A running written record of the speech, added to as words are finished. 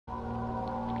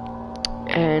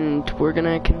And we're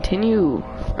gonna continue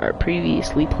our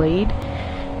previously played,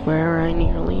 where I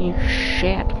nearly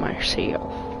shat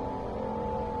myself.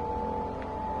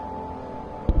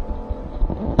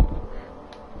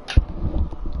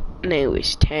 Now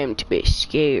it's time to be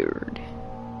scared.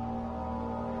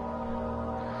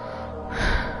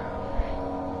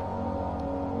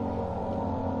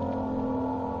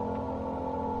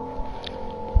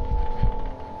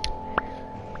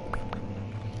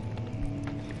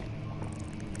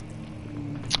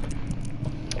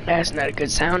 That's not a good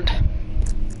sound.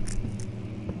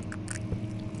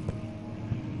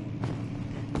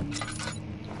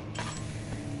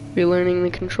 Relearning the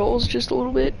controls just a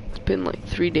little bit. It's been like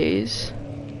 3 days.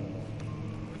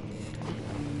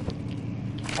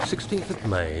 16th of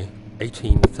May,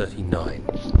 1839.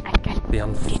 The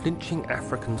unflinching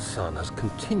African sun has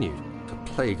continued to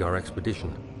plague our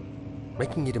expedition,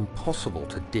 making it impossible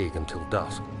to dig until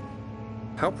dusk.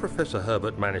 How Professor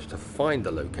Herbert managed to find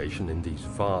the location in these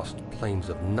vast plains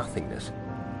of nothingness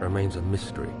remains a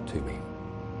mystery to me.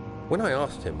 When I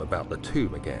asked him about the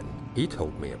tomb again, he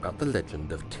told me about the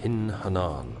legend of Tin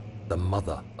Hanan, the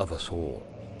mother of us all.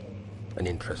 An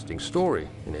interesting story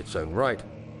in its own right,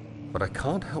 but I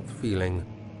can't help feeling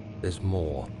there's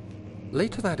more.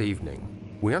 Later that evening,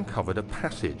 we uncovered a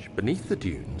passage beneath the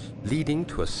dunes leading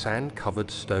to a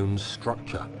sand-covered stone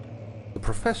structure. The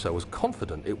professor was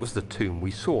confident it was the tomb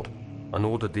we sought and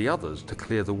ordered the others to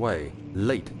clear the way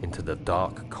late into the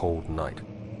dark, cold night.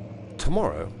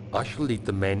 Tomorrow, I shall lead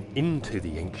the men into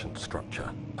the ancient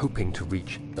structure, hoping to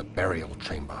reach the burial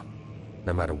chamber.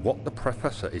 No matter what the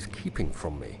professor is keeping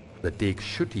from me, the dig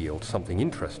should yield something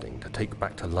interesting to take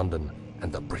back to London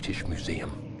and the British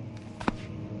Museum.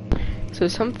 So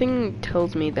something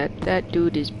tells me that that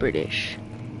dude is British.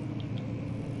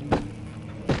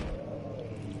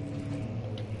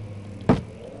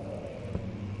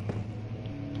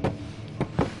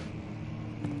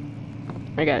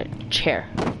 I got a chair.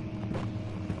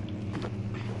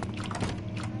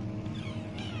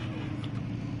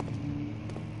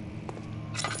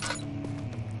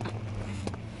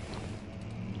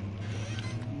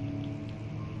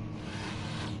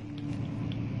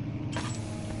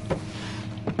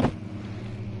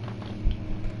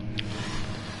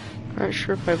 Not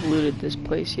sure if I've looted this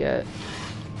place yet.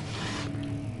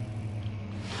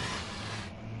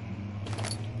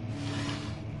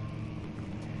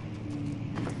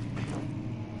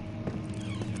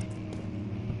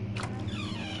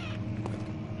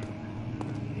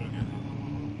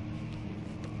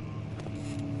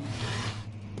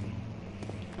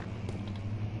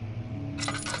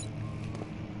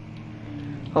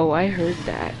 Oh, I heard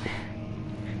that.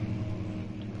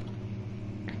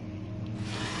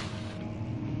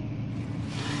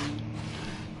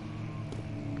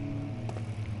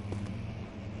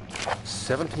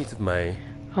 th of May,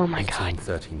 Oh my God.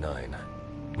 1839.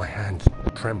 My hands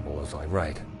tremble as I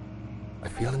write. I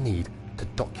feel a need to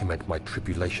document my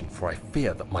tribulation, for I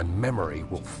fear that my memory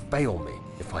will fail me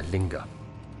if I linger.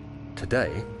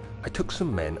 Today, I took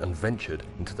some men and ventured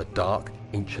into the dark,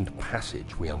 ancient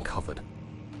passage we uncovered.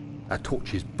 Our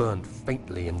torches burned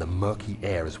faintly in the murky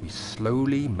air as we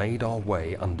slowly made our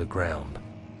way underground.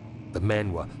 The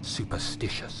men were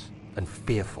superstitious and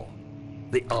fearful.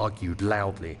 They argued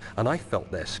loudly, and I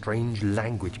felt their strange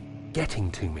language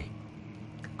getting to me.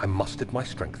 I mustered my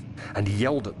strength and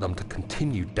yelled at them to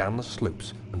continue down the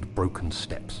slopes and broken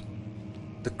steps.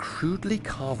 The crudely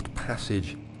carved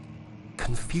passage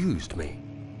confused me.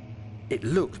 It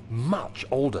looked much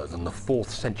older than the 4th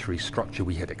century structure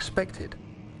we had expected.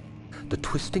 The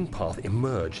twisting path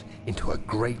emerged into a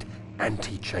great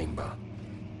antechamber.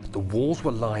 The walls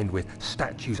were lined with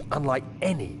statues unlike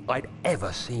any I'd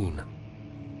ever seen.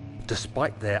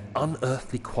 Despite their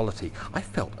unearthly quality, I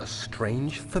felt a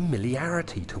strange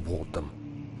familiarity toward them,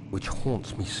 which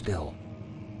haunts me still.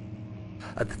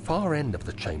 At the far end of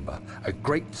the chamber, a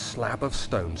great slab of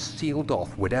stone sealed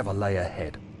off whatever lay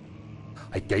ahead.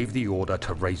 I gave the order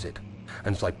to raise it,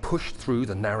 and as I pushed through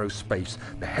the narrow space,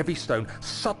 the heavy stone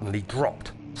suddenly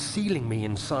dropped, sealing me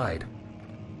inside.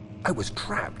 I was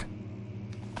trapped.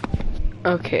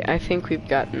 Okay, I think we've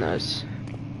gotten those.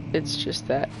 It's just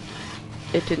that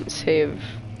it didn't save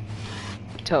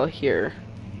till here.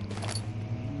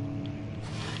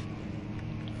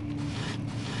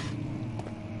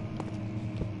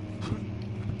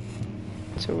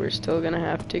 So we're still gonna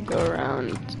have to go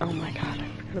around. Oh my God, I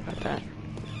forgot about that.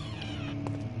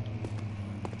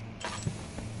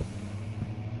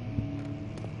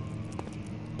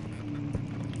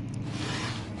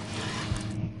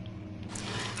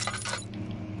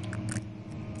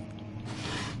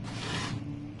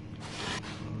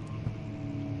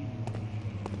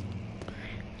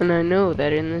 And I know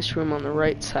that in this room on the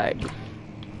right side.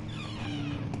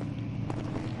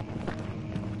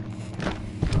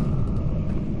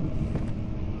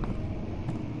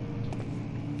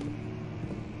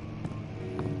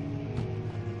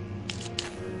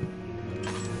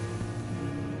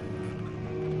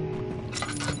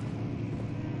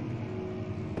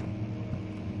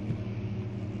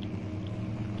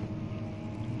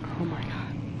 Oh my god.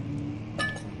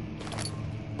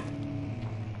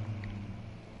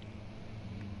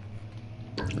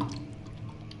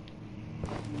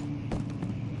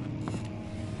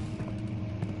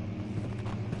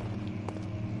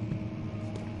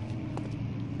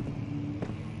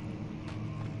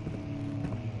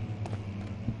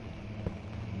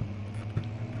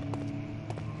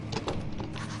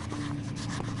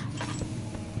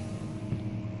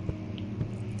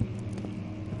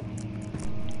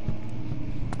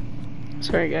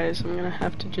 Sorry guys, I'm gonna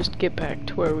have to just get back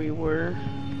to where we were.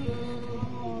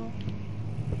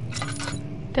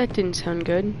 That didn't sound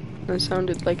good. That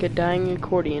sounded like a dying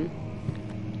accordion.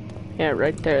 Yeah,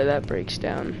 right there, that breaks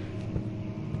down.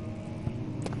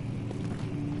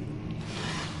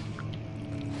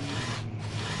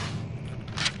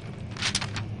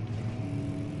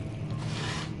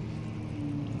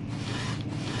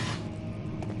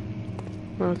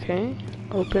 Okay,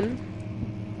 open.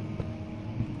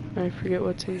 I forget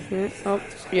what's in here. Oh,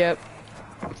 yep.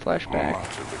 Flashback.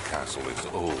 Much of the castle is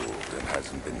old and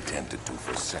hasn't been tended to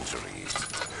for centuries.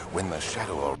 When the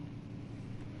shadow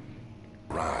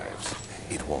arrives,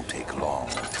 it won't take long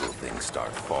until things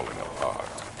start falling apart.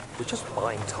 We're just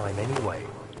buying time anyway.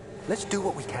 Let's do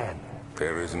what we can.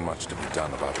 There isn't much to be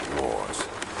done about floors.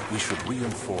 We should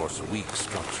reinforce weak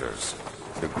structures.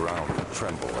 The ground will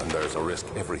tremble and there's a risk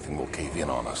everything will cave in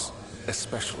on us,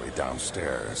 especially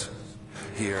downstairs.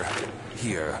 Here,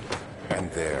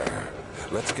 and there.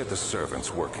 Let's get the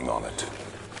servants working on it.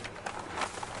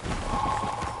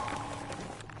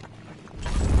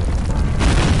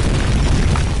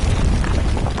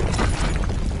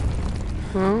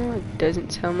 Well, it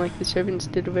doesn't sound like the servants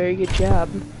did a very good job.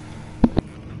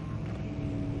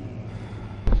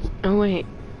 Oh wait,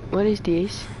 what is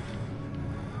this?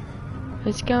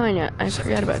 What's going on? I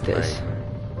forgot about this.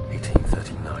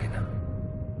 1839.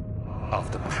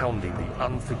 After pounding the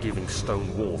unforgiving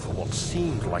stone wall for what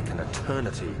seemed like an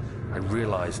eternity, I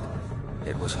realized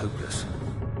it was hopeless.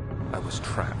 I was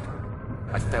trapped.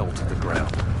 I fell to the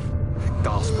ground,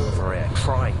 gasping for air,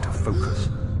 trying to focus.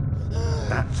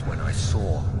 That's when I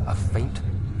saw a faint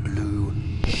blue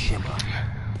shimmer.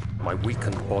 My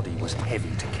weakened body was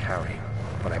heavy to carry,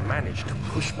 but I managed to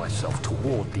push myself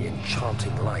toward the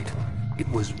enchanting light. It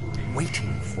was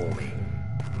waiting for me.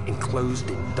 Enclosed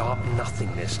in dark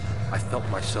nothingness, I felt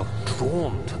myself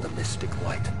drawn to the mystic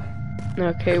light.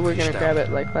 Okay, we're gonna grab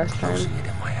it like last time. Closing it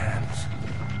in my hands.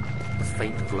 The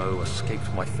faint glow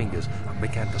escaped my fingers and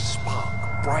began to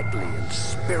spark brightly and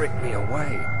spirit me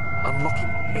away, unlocking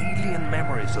alien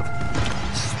memories of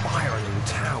spiraling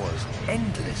towers,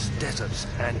 endless deserts,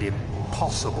 and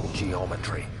impossible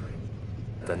geometry.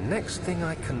 The next thing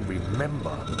I can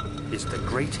remember is the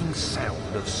grating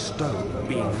sound of stone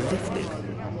being lifted,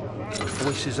 the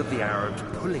voices of the Arabs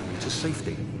pulling me to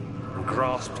safety, and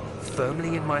grasped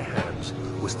firmly in my hands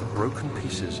was the broken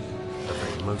pieces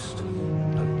of a most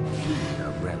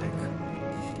peculiar relic.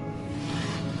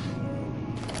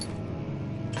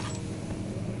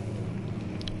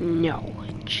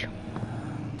 Knowledge.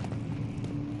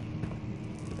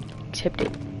 Accept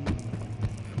it.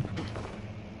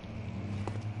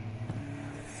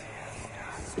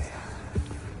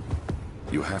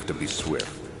 You have to be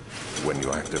swift when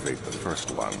you activate the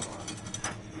first one.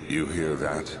 You hear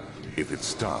that? If it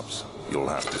stops, you'll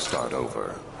have to start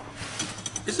over.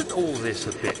 Isn't all this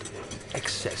a bit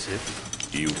excessive?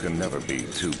 You can never be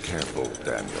too careful,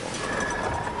 Daniel.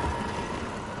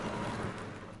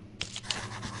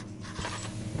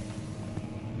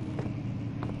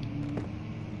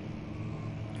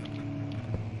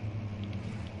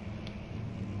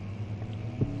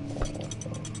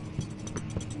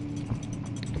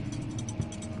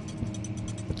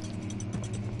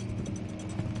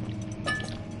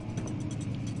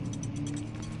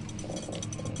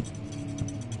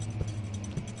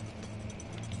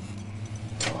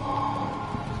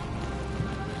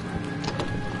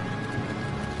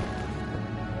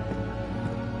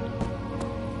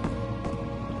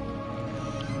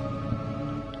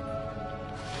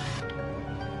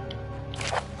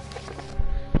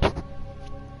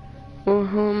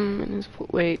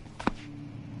 Wait.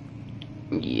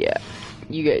 Yeah,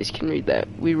 you guys can read that.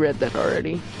 We read that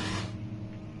already.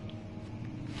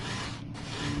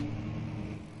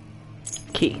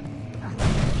 Key.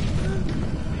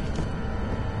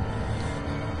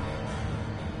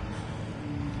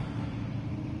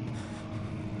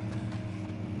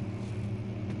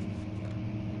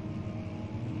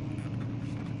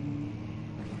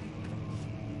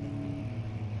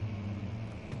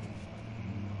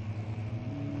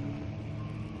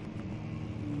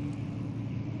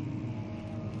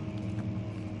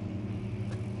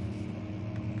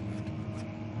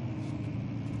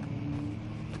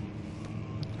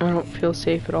 I don't feel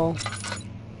safe at all.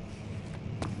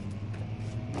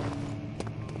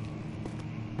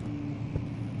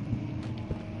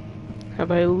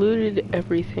 Have I looted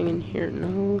everything in here?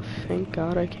 No, thank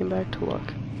God I came back to look.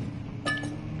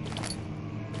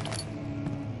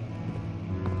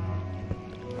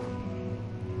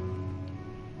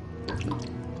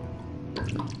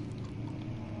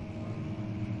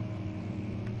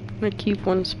 I'm gonna keep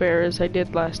one spare as I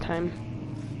did last time.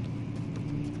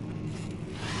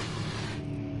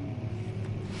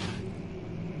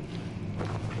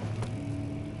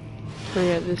 Oh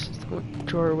yeah, this is the one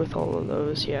drawer with all of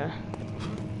those, yeah.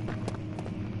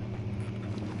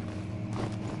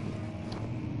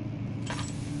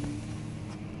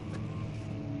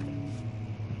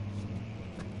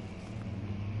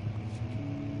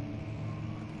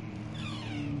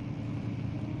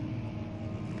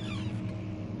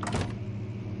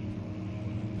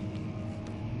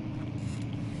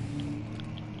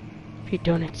 If you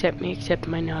don't accept me, accept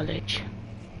my knowledge.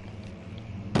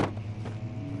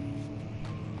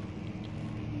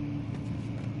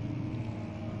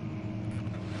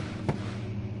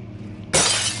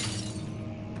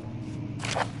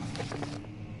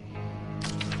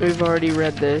 We've already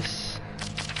read this.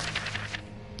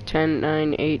 10,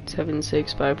 9, 8, 7,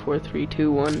 6, 5, 4, 3,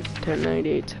 2, 1. 10, 9,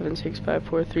 8, 7, 6, 5,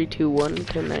 4, 3, 2, 1.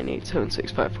 10, 9, 8, 7,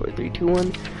 6, 5, 4, 3, 2,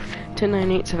 1. 10,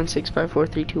 9, 8, 7, 6, 5, 4,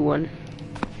 3, 2, 1.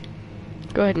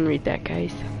 Go ahead and read that,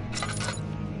 guys.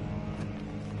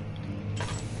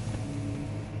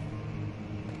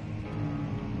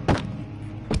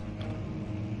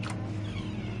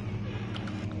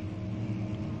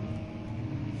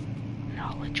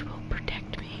 Knowledge will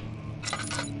protect me.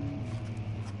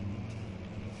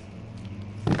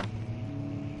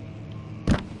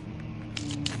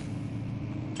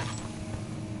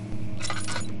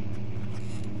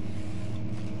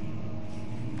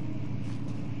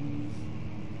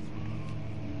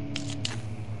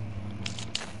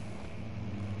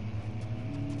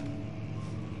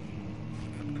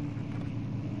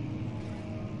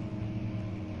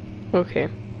 Okay.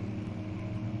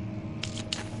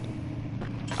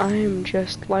 I'm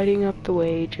just lighting up the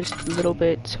way just a little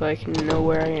bit so I can know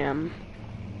where I am.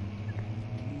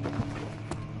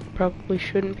 Probably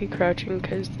shouldn't be crouching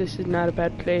because this is not a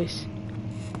bad place.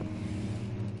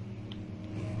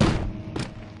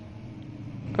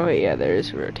 Oh wait, yeah, there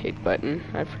is a rotate button.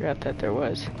 I forgot that there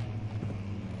was.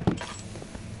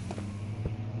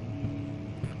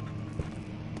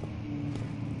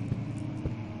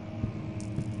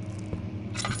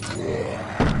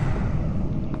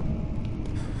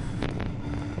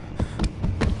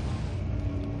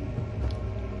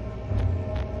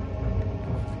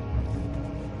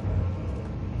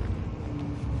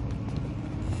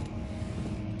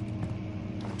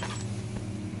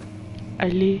 I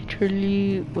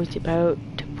literally was about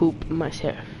to poop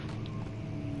myself.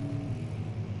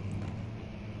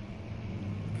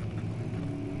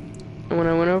 And when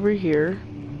I went over here,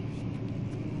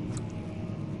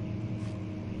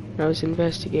 I was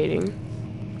investigating.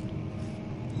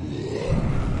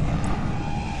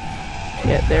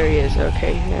 Yeah, there he is.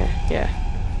 Okay, yeah.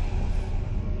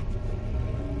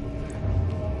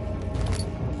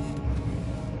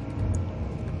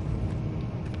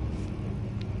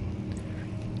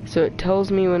 So it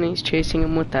tells me when he's chasing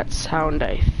him with that sound,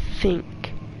 I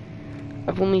think.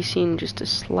 I've only seen just a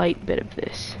slight bit of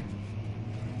this.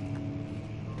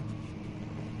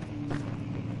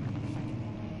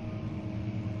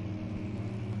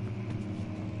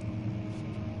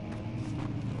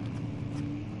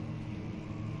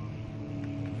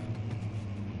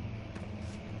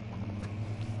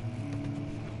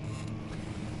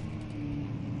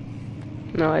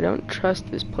 No, I don't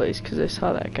trust this place because I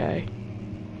saw that guy.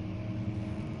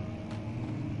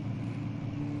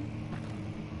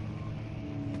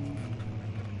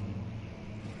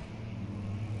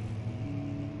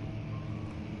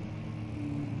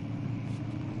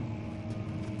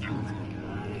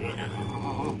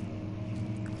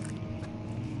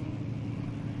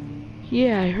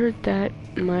 Yeah, I heard that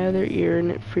in my other ear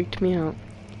and it freaked me out.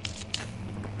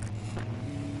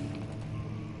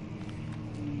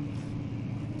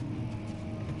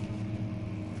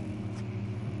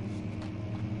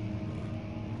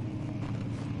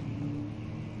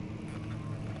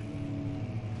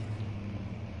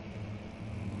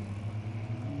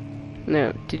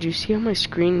 No, did you see how my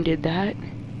screen did that?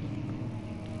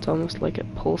 It's almost like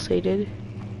it pulsated.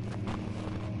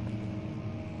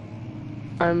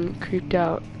 I'm creeped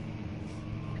out.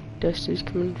 Dust is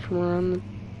coming from around the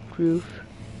roof.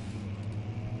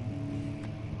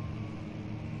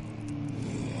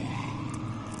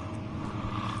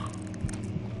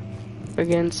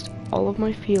 against all of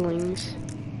my feelings.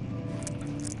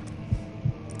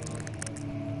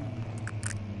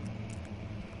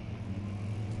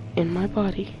 In my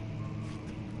body.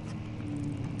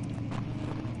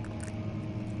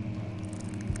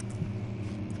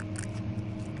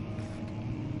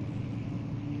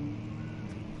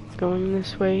 Going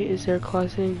this way. Is there a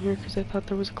closet in here? Because I thought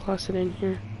there was a closet in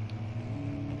here.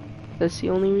 That's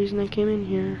the only reason I came in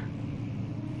here.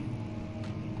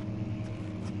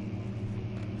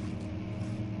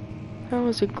 That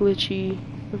was a glitchy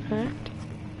effect.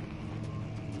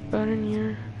 Got in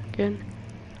here again.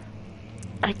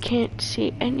 I can't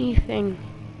see anything.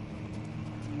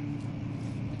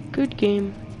 Good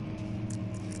game.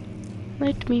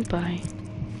 Let me by.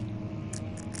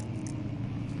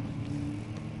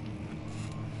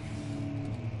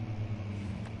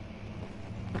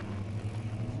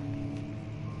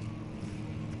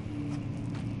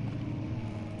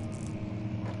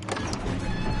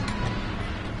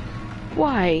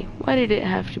 Why? Why did it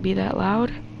have to be that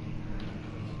loud?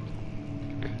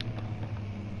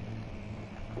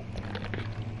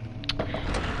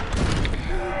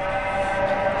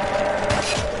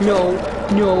 No,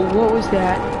 no, what was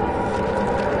that?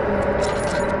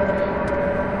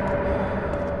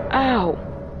 Ow.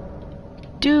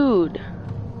 Dude.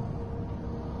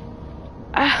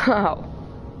 Ow.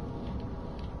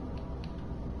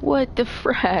 What the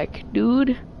frack,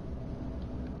 dude?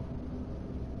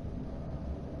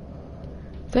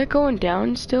 Is that going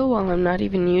down still while I'm not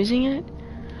even using it?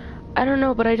 I don't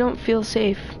know, but I don't feel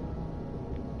safe.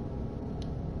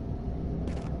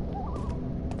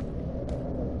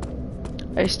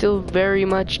 I still very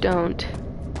much don't.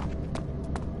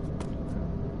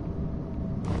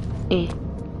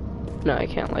 No, I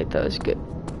can't light those. Good.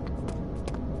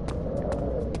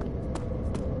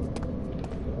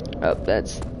 Oh,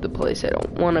 that's the place I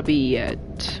don't want to be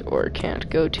yet, or can't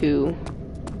go to.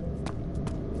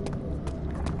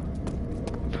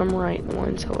 If I'm right, the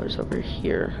wine cellar's over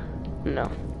here. No.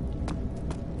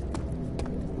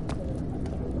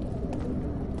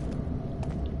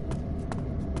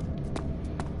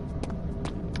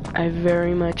 I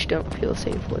very much don't feel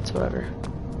safe whatsoever.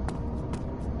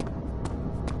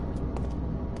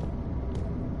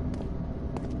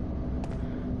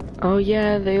 Oh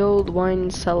yeah, the old wine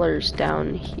cellar's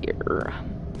down here.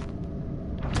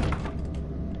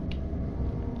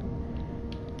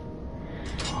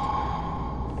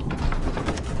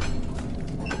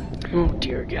 Oh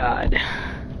dear God.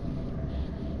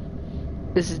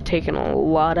 This is taking a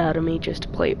lot out of me just to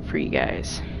play it for you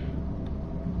guys.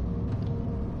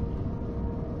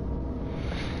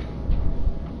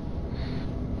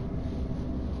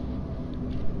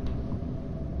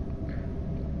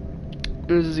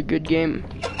 This is a good game.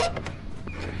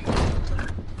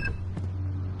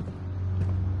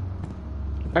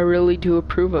 I really do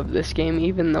approve of this game,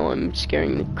 even though I'm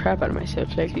scaring the crap out of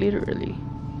myself, like literally.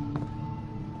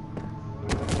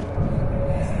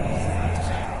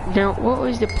 Now, what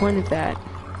was the point of that?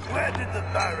 Where did the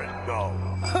Baron go?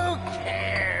 Who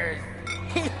cares?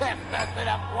 He left us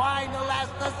enough wine to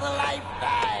last us a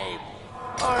lifetime.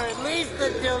 Or at least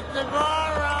until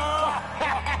tomorrow.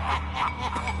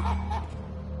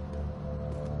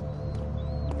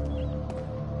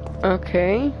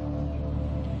 Okay.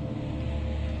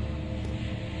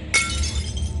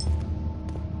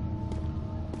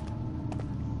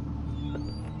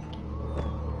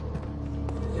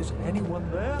 Is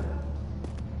anyone there?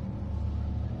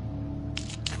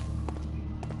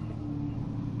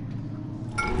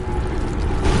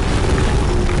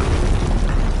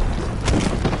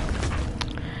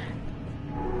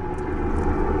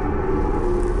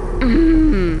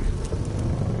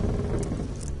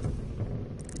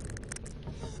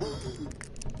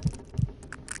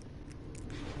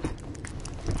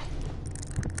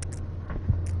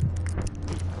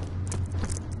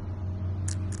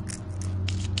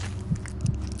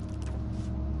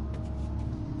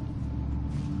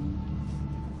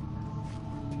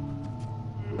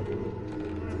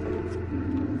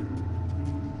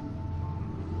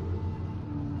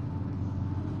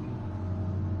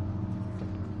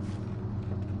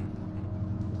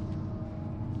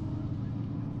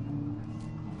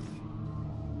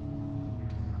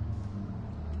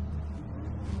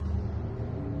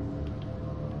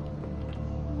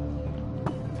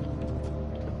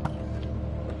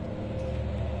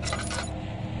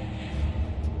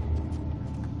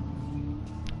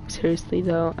 Seriously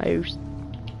though, I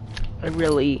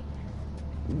really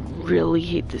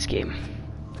hate this game.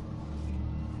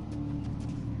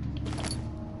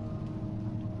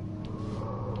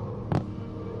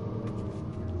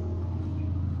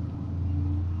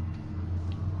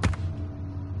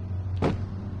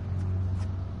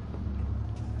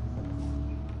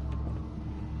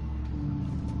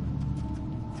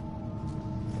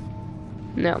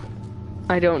 No.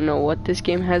 I don't know what this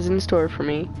game has in store for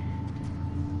me.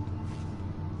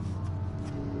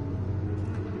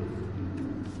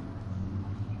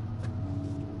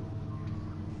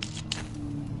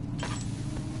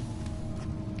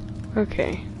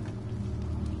 Okay.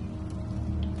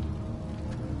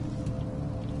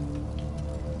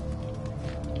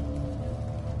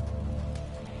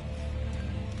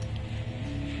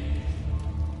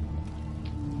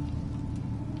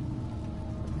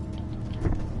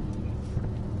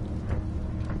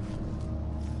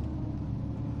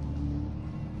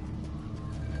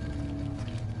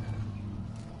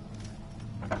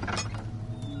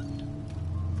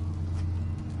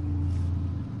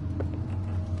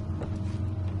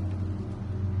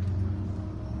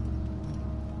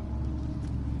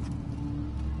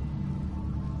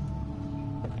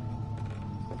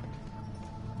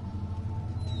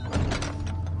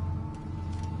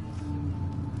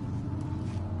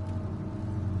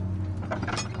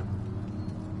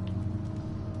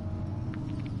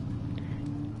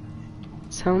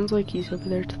 Sounds like he's over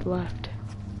there to the left.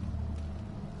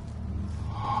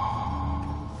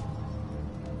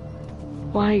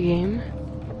 Why, game?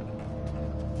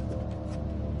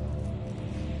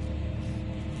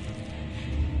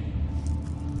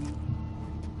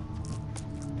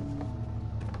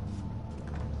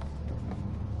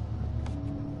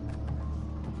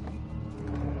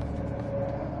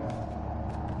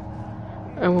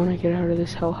 I want to get out of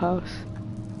this hell house.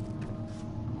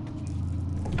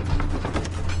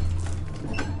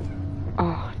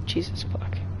 Oh, Jesus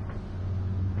fuck.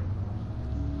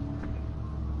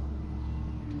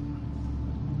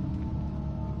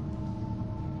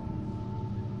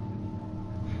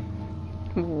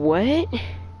 What?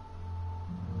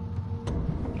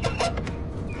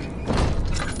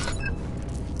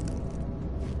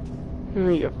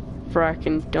 You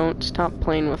fracking don't stop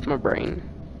playing with my brain.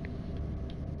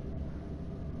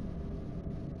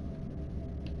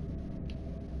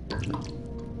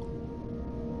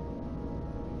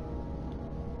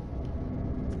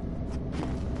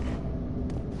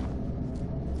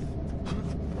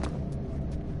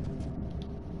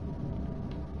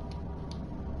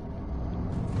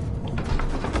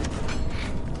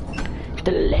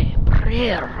 The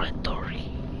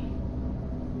laboratory.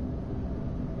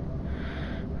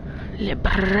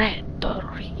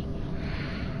 Laboratory.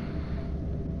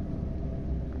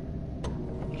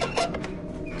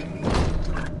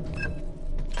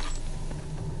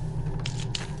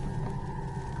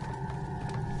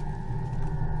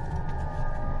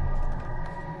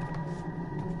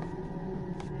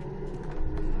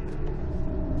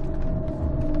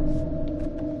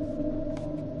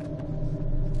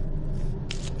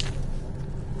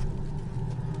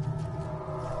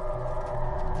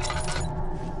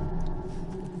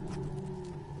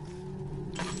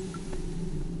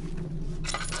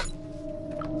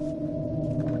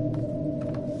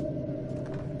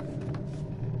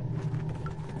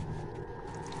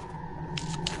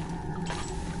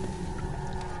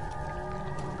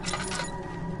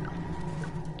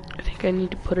 I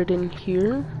need to put it in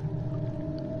here.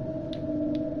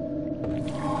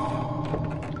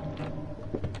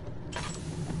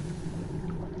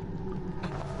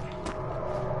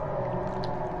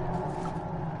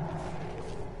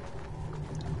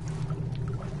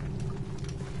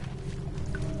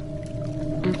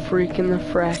 I'm freaking the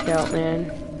frack out,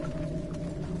 man.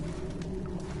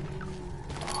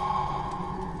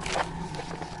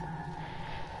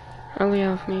 Early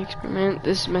alchemy experiment.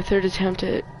 This is my third attempt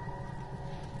at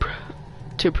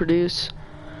to produce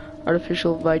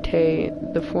artificial vitae.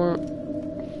 The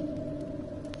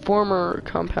former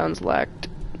compounds lacked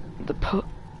the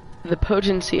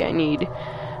potency I need,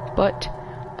 but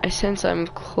I sense I'm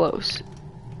close.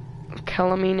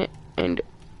 Calamine and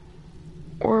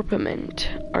orpiment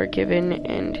are given,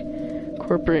 and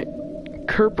corporate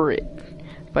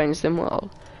binds them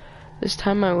well. This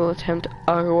time I will attempt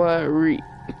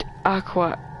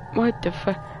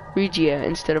regia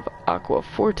instead of aqua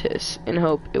fortis, and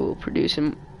hope it will produce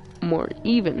a more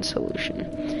even solution.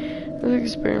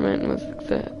 Let's experiment with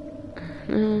the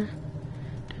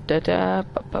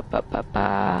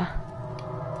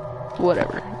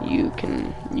whatever. You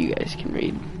guys can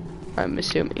read, I'm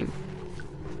assuming.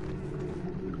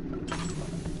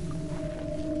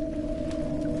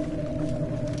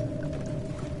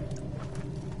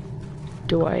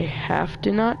 Do I have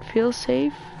to not feel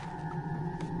safe?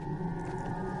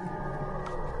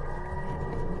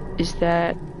 Is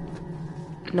that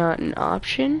not an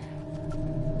option?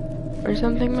 Or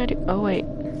something might oh wait.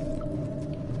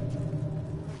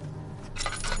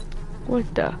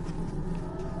 What the?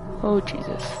 Oh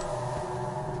Jesus.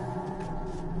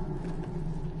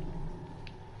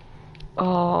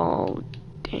 Oh,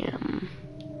 damn.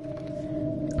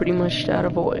 Pretty much out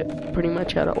of oil. Pretty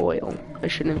much out of oil. I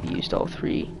shouldn't have used all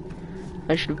 3.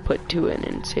 I should have put 2 in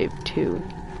and saved 2.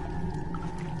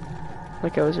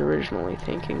 Like I was originally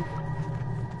thinking.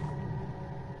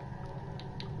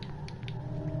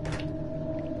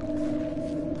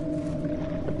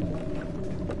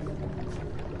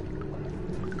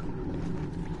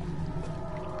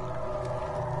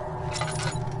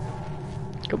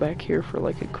 Go back here for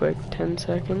like a quick 10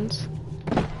 seconds.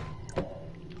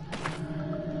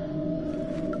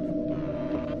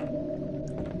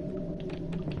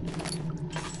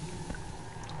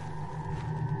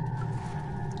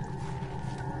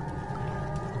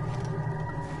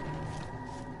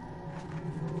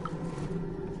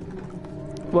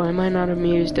 Why am I not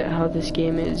amused at how this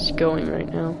game is going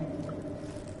right now?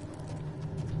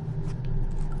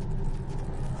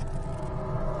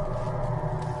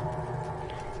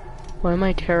 Why am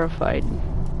I terrified?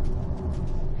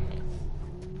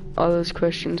 All those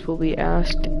questions will be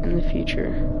asked in the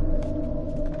future.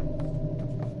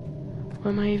 Why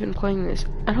am I even playing this?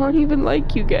 I don't even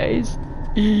like you guys.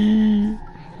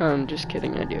 I'm just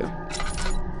kidding, I do.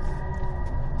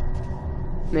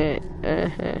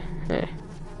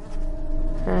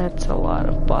 That's a lot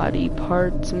of body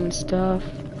parts and stuff.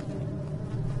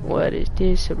 What is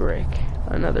this? A brick.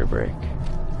 Another brick.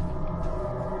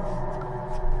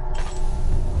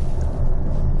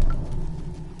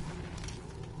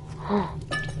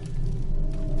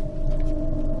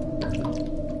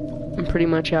 I'm pretty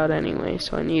much out anyway,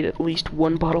 so I need at least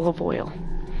 1 bottle of oil.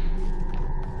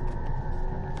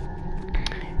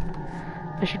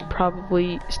 I should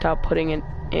probably stop putting it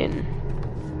in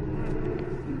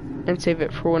and save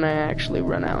it for when I actually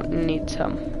run out and need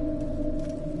some.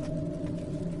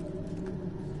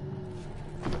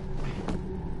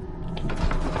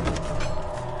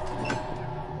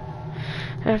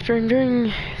 After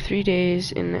enduring 3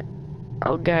 days in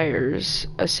Algiers,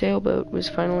 a sailboat was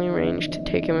finally arranged to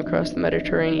take him across the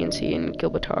Mediterranean Sea in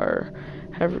Gibraltar.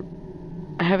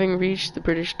 Having reached the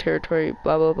British territory,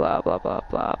 blah blah blah blah blah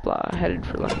blah blah, headed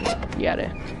for London.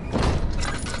 Yada.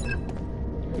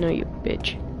 No, you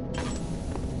bitch.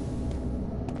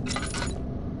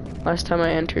 Last time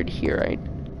I entered here, I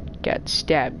got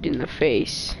stabbed in the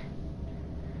face.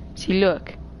 See,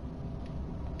 look.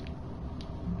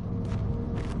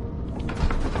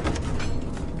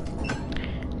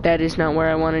 That is not where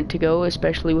I wanted to go,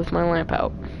 especially with my lamp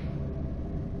out.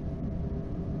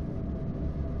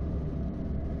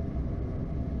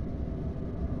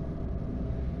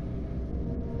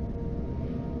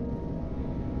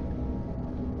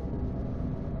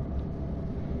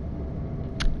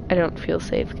 I don't feel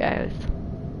safe, guys.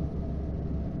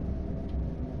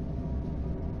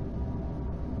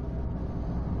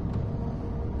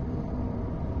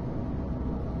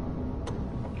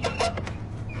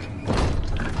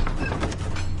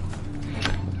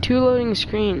 Two loading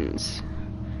screens.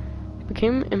 It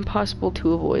became impossible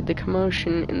to avoid the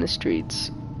commotion in the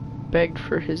streets. Begged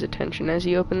for his attention. As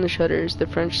he opened the shutters, the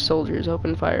French soldiers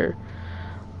opened fire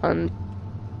on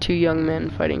 2 young men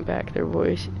fighting back. Their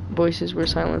voices were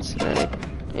silenced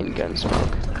in gun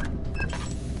smoke.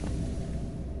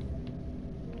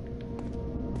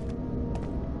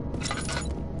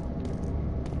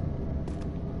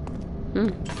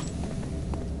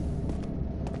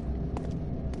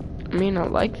 I mean, I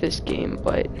like this game,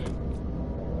 but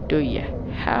do you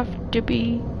have to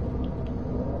be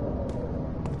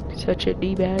such a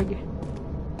D-bag?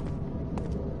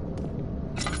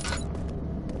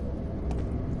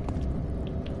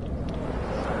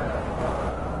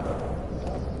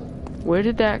 Where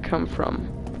did that come from?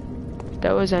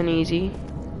 That was uneasy.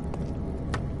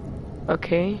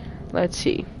 Okay, let's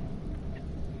see.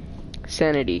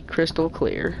 Sanity, crystal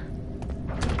clear.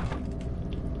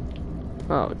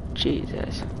 Oh,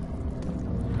 Jesus.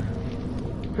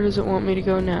 Where does it want me to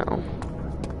go now?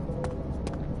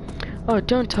 Oh,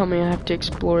 don't tell me I have to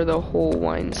explore the whole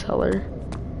wine cellar.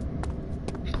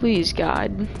 Please,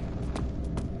 God.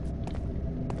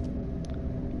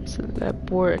 It's a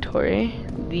laboratory.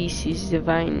 This is the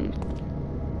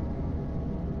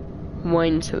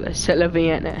wine cellar,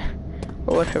 Vienna,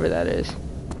 or whatever that is.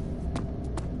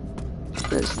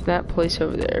 There's that place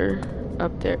over there.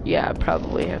 Up there. Yeah, I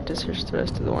probably have to search the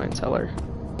rest of the wine cellar.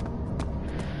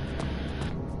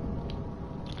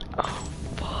 Oh,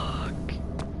 fuck.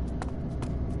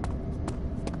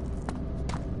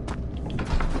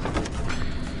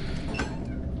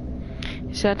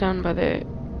 He sat down by the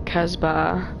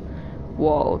Kasbah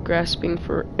wall, grasping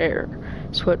for air.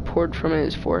 Sweat poured from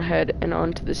his forehead and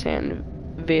onto the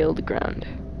sand-veiled ground.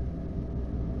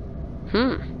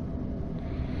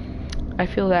 I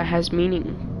feel that has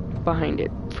meaning behind it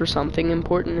for something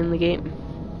important in the game.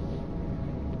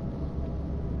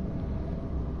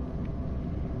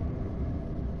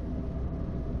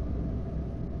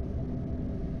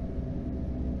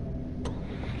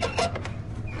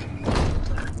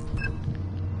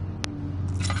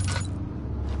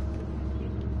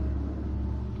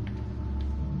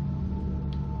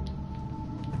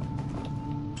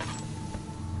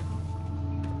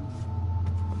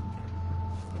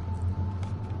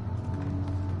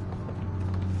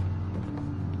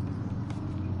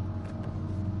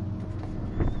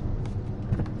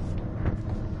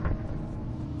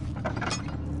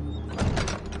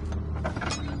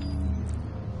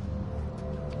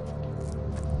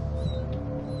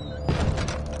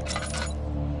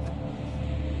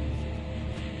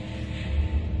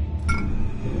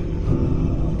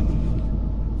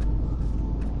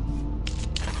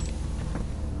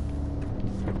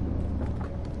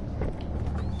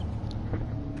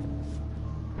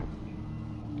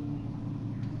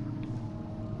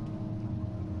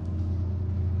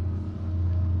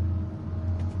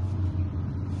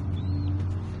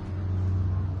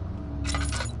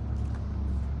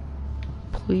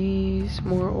 Please,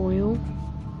 more oil.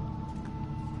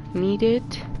 Need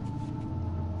it.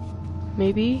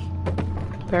 Maybe?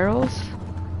 Barrels?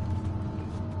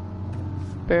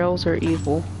 Barrels are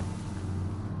evil.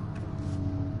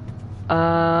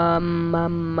 I'm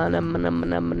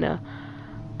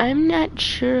not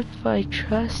sure if I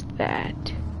trust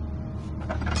that.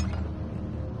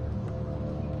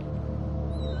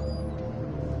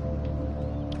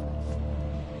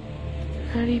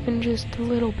 Not even just a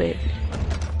little bit.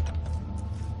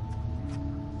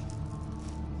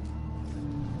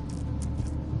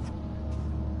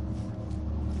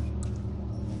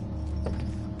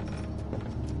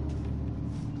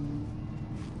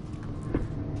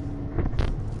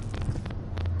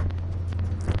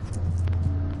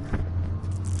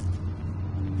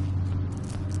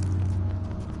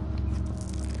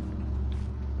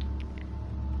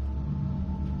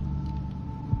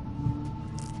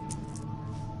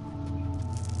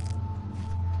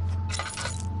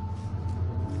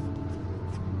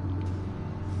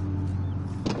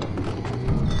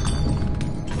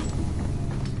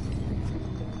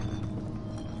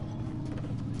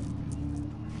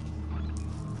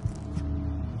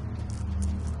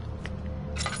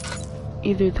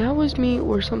 Either that was me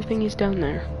or something is down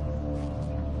there.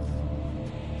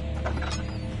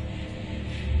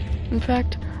 In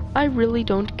fact, I really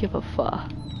don't give a fuck.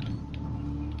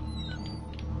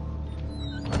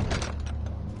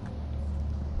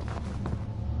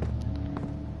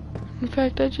 In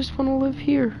fact, I just want to live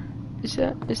here. Is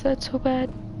that so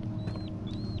bad?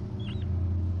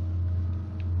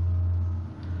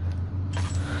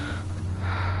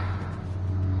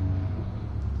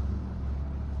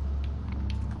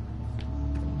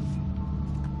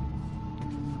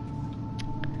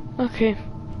 Okay.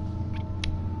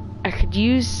 I could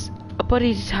use a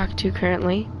buddy to talk to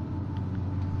currently.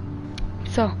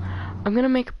 So, I'm gonna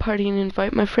make a party and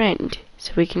invite my friend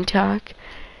so we can talk.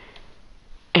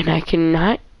 And I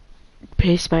cannot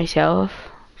piss myself.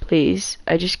 Please.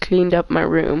 I just cleaned up my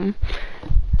room.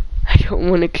 I don't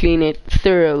want to clean it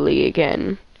thoroughly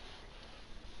again.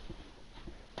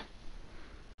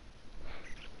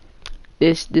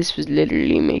 This was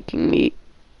literally making me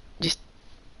just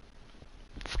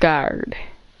scarred.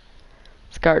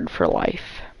 Scarred for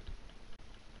life.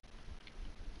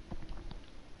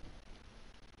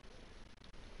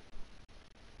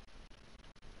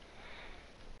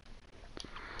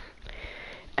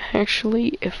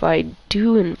 Actually, if I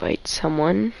do invite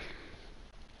someone,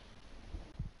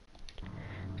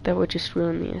 that would just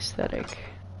ruin the aesthetic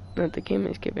that the game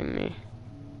is giving me.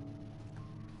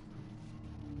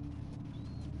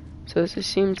 So it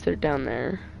seems they're down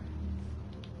there.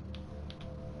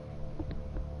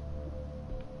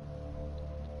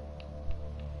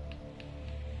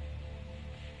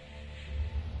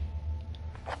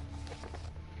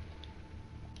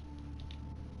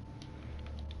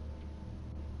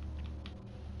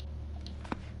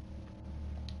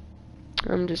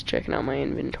 I'm just checking out my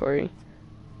inventory.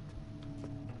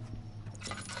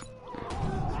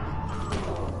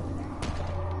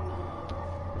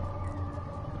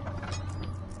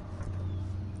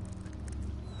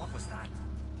 What was that?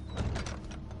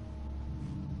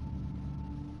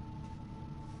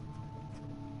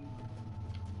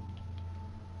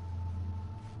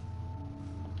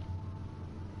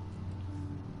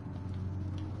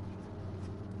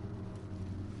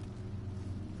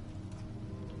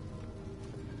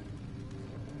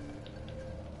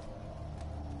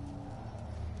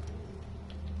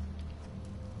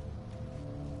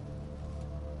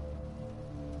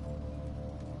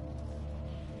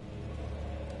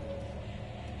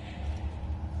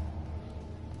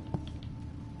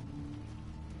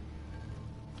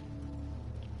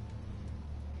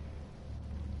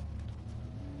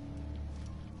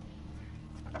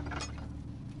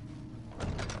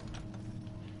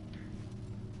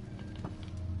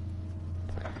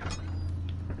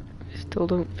 Still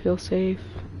don't feel safe.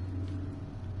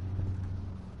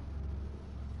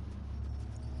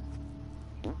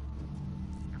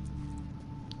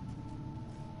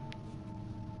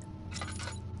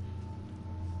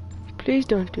 Please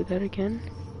don't do that again.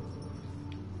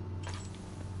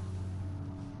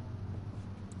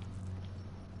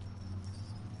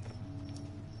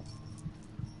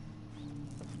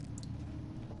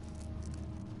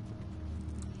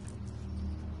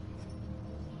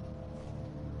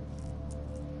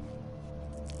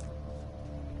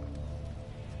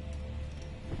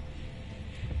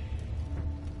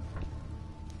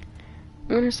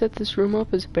 I'm gonna set this room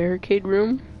up as a barricade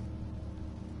room.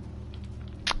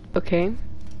 Okay.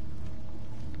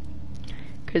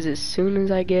 Because as soon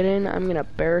as I get in, I'm gonna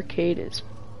barricade as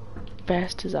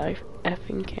fast as I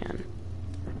effing can.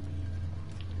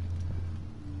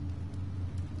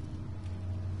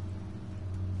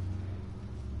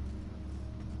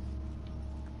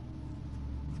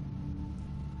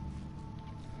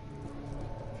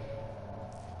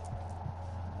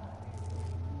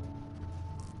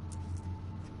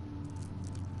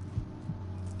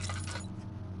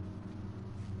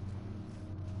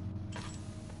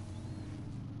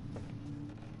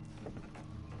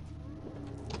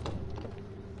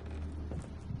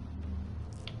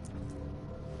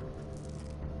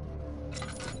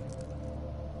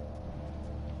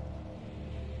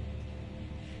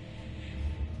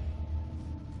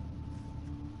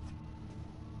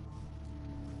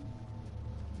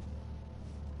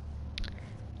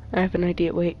 I have an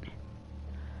idea, wait.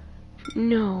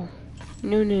 No.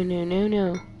 No, no, no, no,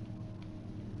 no.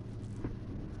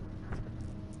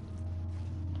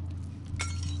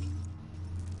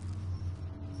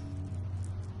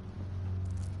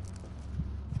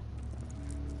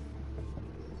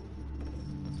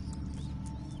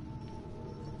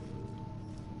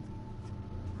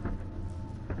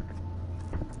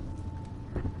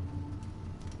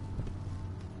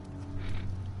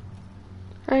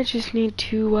 I just need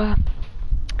to,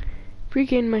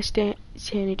 regain my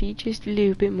sanity just a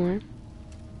little bit more.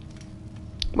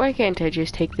 Why can't I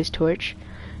just take this torch?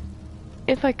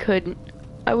 If I could,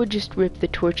 I would just rip the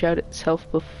torch out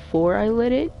itself before I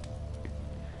lit it,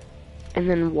 and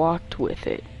then walked with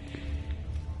it.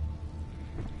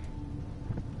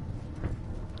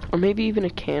 Or maybe even a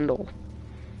candle.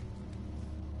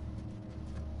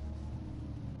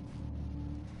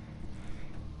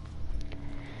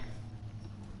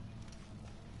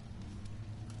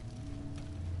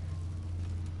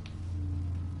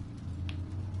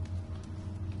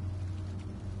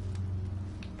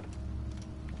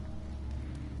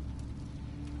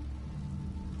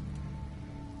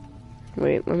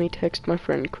 Wait, let me text my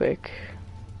friend quick.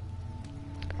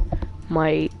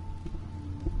 My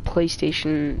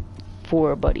PlayStation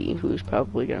 4 buddy, who's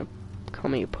probably gonna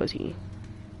call me a pussy.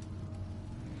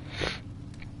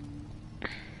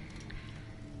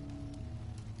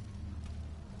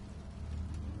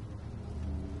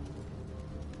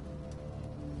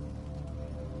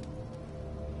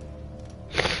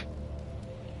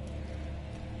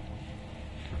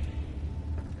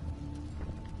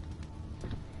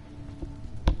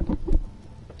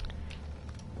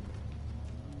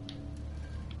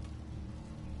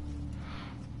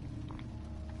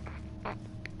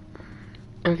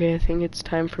 Okay, I think it's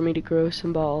time for me to grow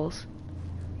some balls.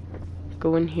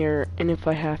 Go in here, and if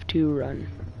I have to, run.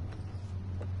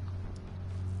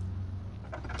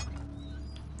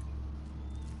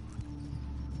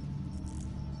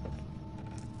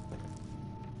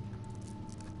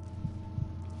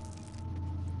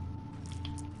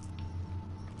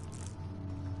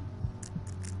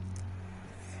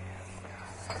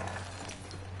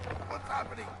 What's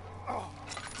happening? Oh,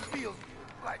 it feels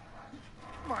like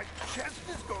my chest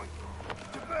is going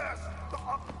to burst.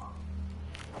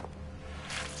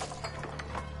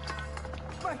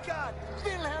 My God,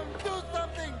 Wilhelm, do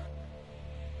something!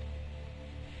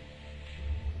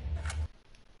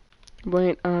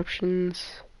 White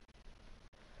options.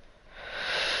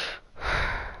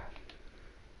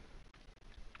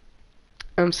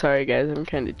 I'm sorry guys, I'm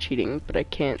kind of cheating, but I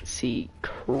can't see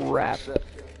crap.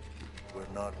 We're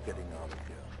not getting out of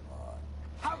here.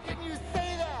 How can you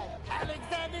say that?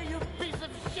 Alexander, you piece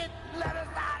of shit! Let us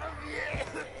out of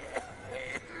here!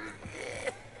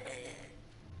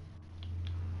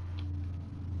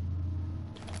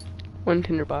 One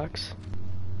tinderbox.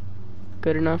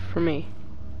 Good enough for me.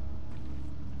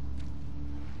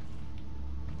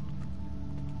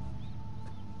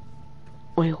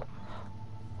 Oil.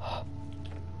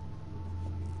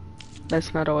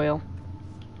 That's not oil.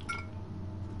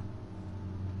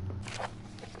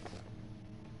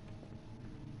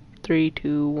 Three,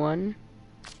 two, one.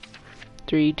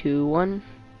 3, 2, 1.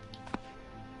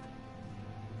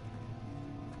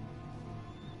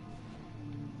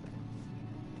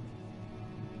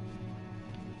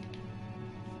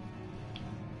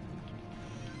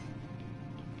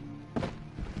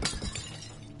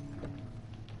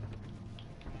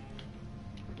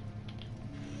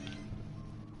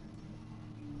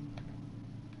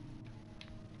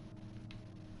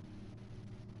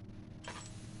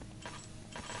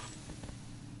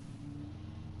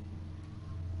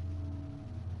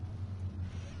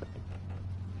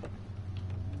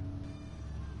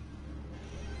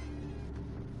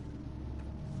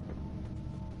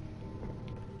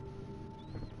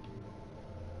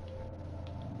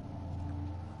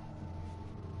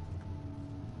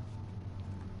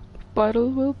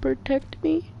 Bottle will protect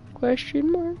me?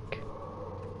 Question mark.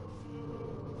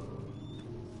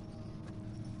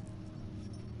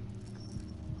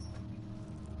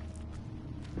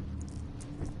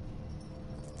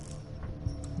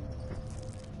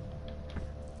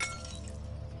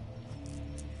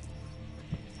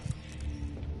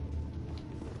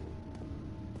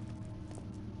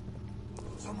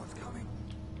 Someone's coming.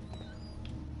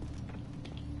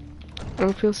 I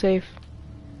don't feel safe.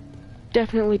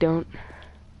 Definitely don't.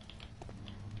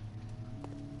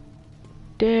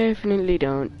 Definitely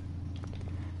don't.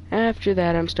 After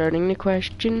that, I'm starting to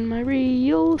question my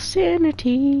real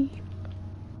sanity.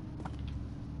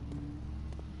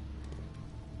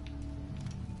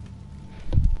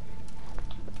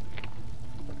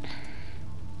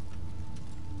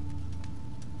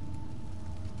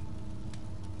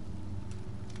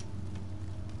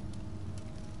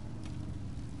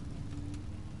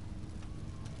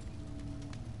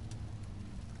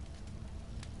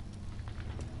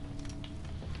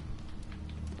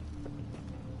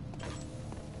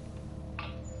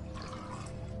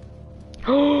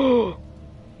 Oh!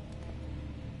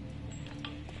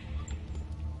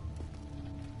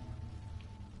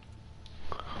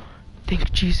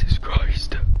 Thank Jesus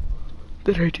Christ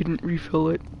that I didn't refill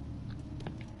it.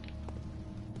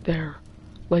 There,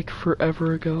 like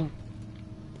forever ago.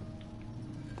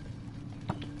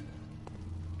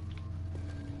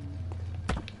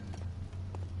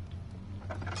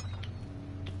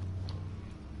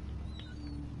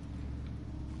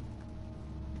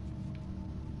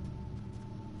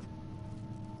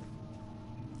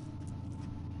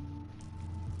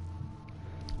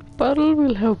 Bottle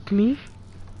will help me.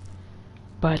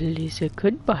 Bottle is a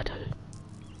good bottle.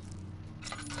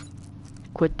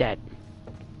 Quit that.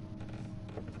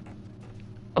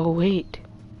 Oh wait.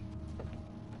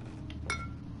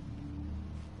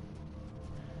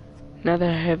 Now that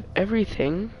I have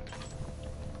everything,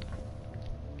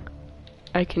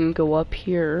 I can go up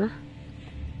here.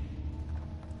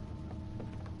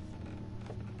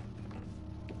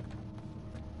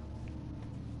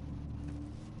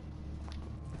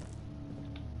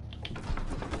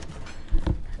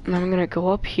 And I'm gonna go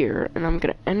up here, and I'm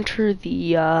gonna enter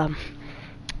the,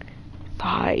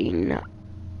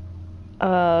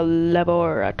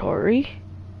 laboratory.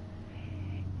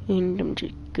 And I'm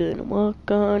just gonna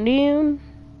walk on in,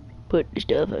 put the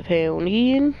stuff I found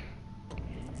in.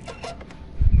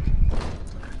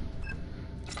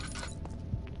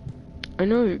 I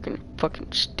know you're gonna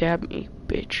fucking stab me,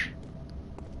 bitch.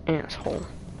 Asshole.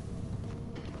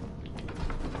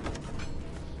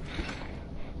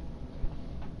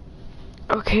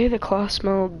 Okay, the cloth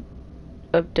smelled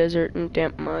of desert and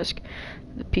damp musk.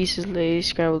 The pieces lay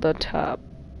scrambled on top.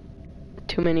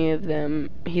 Too many of them,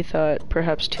 he thought,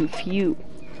 perhaps too few.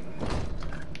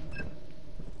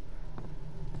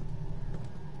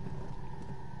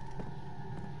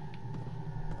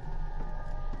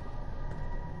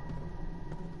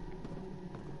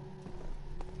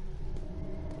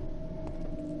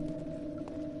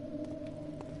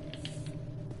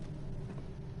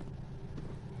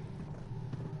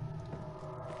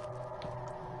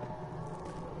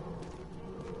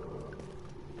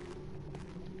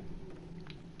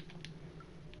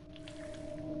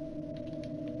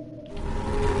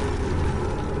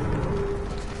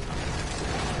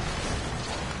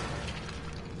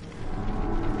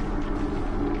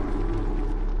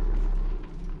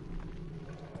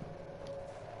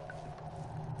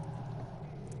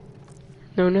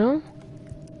 No-no?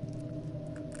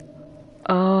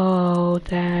 Oh,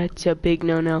 that's a big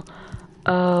no-no.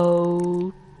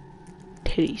 Oh,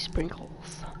 titty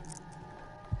sprinkles.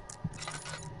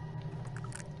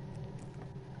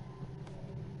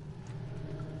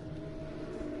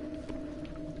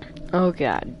 Oh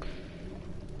god.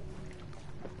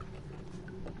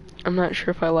 I'm not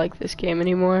sure if I like this game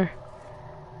anymore.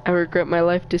 I regret my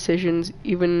life decisions,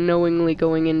 even knowingly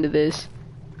going into this.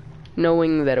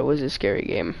 knowing that it was a scary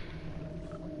game.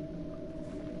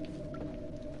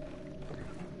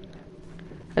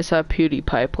 I saw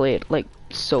PewDiePie play it like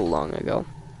so long ago.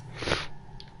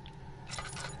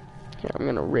 Here, I'm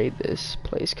gonna raid this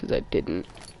place because I didn't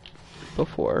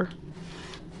before.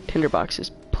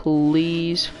 Tinderboxes,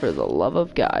 please, for the love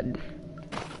of God.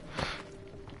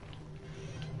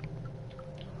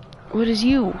 What is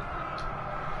you?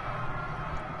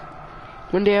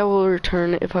 One day I will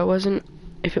return if it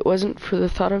wasn't for the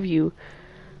thought of you.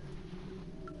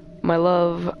 My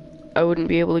love, I wouldn't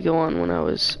be able to go on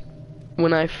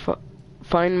when I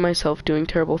find myself doing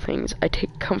terrible things. I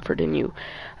take comfort in you.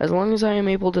 As long as I am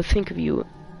able to think of you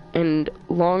and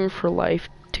long for life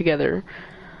together,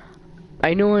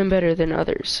 I know I'm better than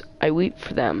others. I weep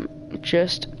for them,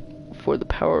 just for the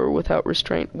power without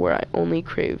restraint, where I only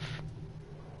crave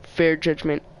fair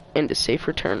judgment and a safe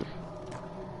return.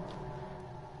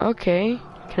 Okay,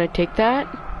 can I take that?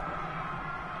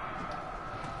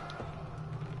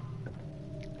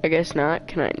 I guess not.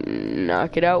 Can I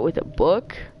knock it out with a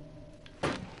book?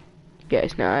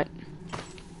 Guess not.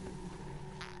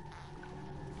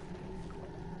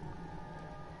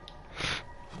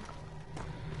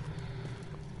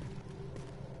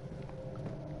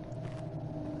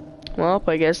 Well,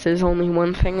 I guess there's only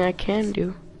one thing I can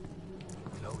do.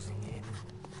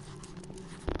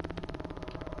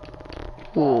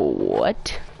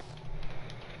 What?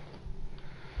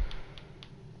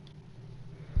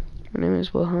 My name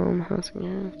is Wilhelm.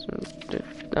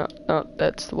 No,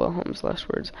 that's the Wilhelm's last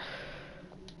words.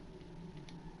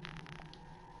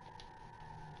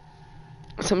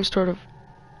 Some sort of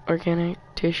organic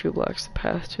tissue blocks the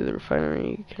path to the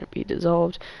refinery. Can it be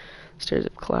dissolved? Stairs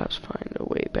have collapsed. Find a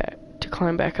way back to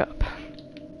climb back up.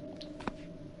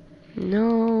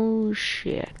 No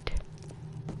shit.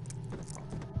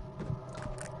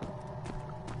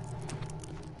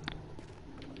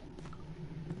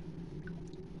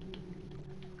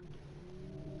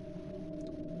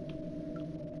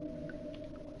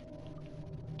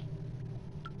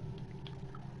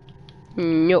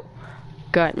 Nope.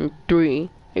 Gotten 3.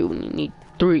 I only need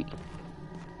 3.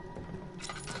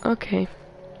 Okay.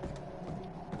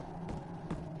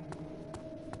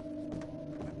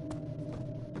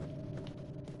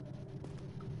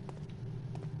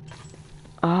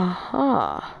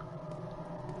 Aha.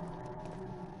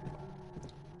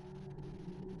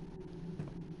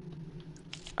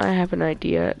 I have an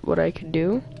idea at what I could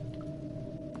do.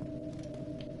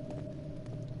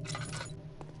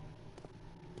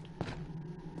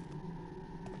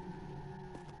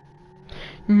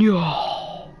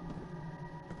 No.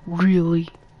 Really?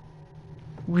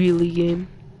 Really, game?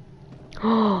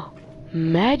 Oh,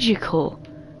 magical.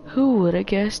 Who would have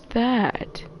guessed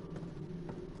that?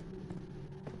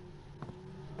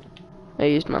 I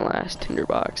used my last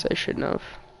tinderbox. I shouldn't have.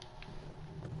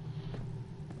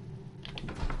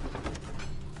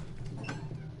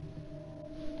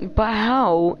 But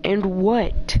how and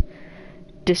what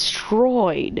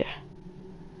destroyed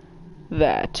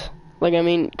that? Like, I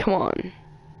mean, come on.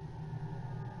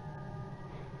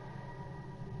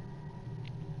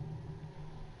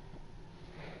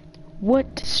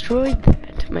 What destroyed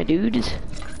that, my dudes?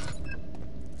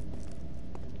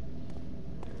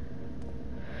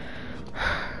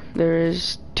 There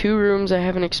is 2 rooms I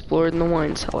haven't explored in the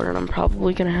wine cellar, and I'm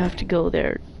probably gonna have to go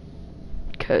there.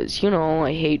 Cause, you know,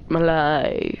 I hate my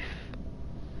life.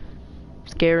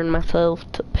 Scaring myself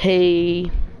to pay.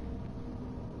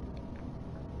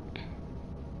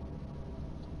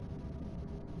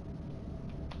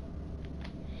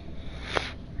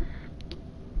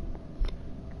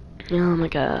 Oh my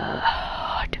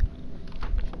god.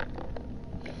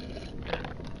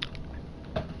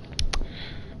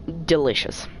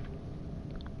 Delicious.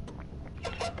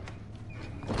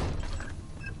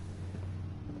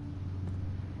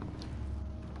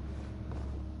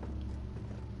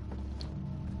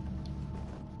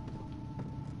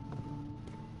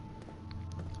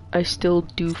 I still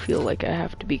do feel like I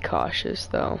have to be cautious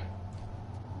though.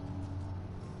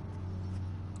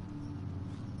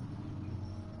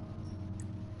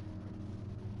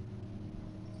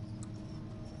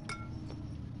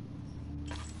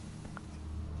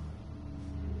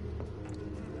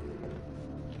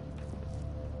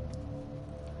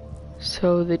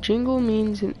 So the jingle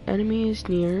means an enemy is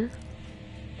near.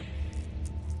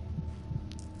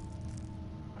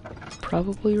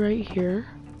 Probably right here.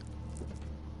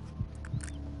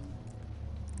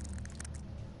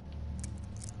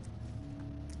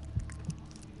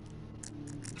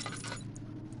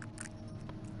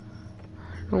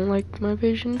 I don't like my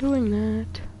vision doing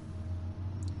that.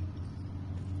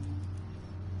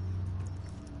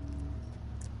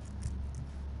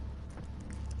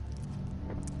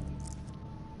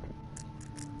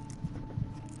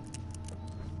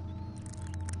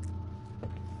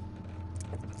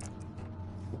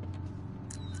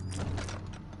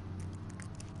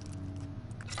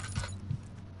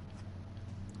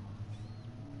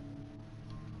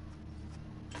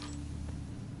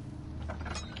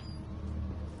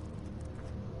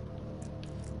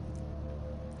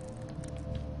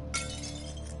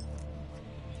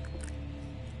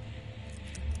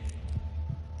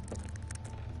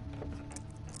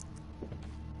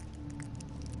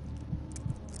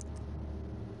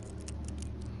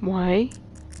 Why?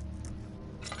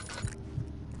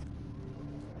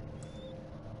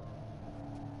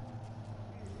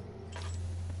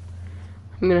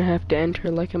 I'm gonna have to enter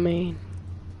like a main.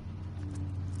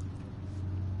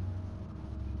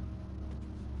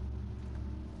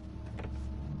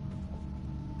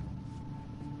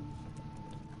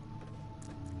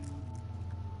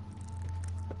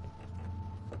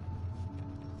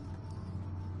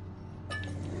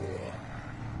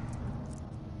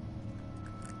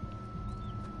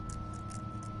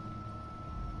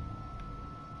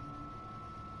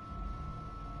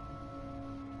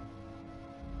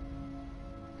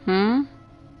 Hmm?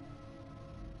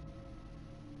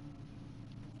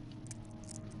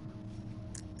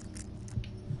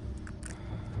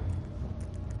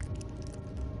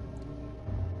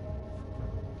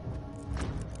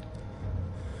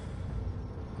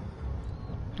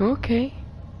 Okay.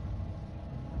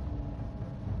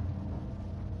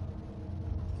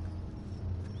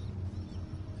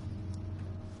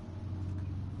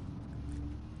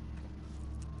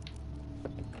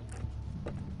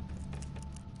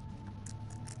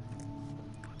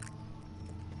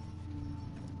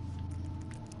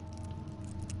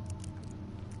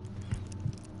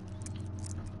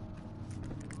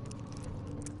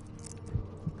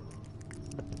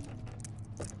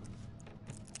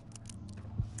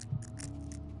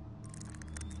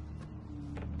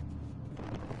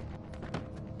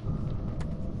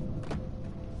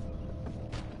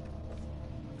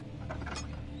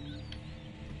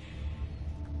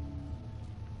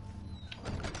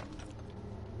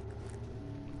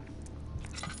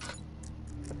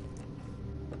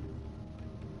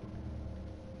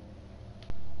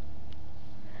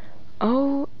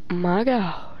 Oh my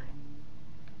god.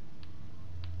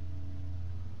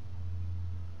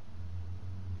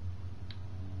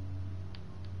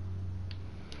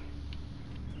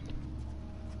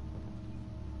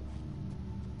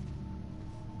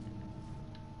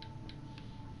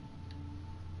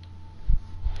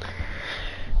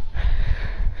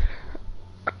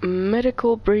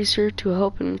 Medical bracer to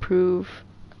help improve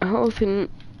health and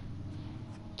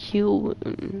heal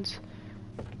wounds.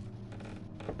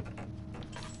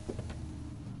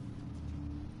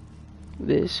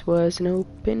 This wasn't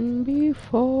open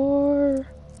before.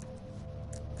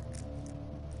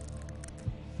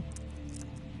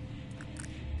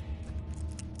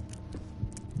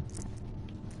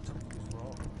 Something's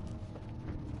wrong.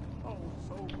 Oh,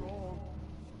 so wrong.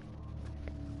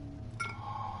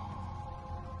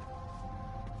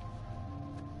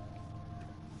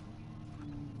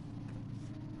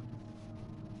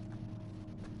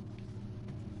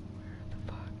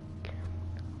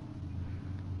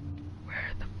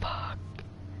 Where the fuck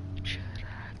should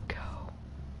I go?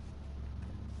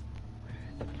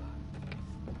 Where the fuck?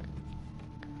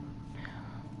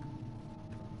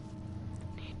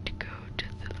 Need to go to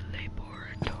the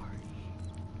laboratory.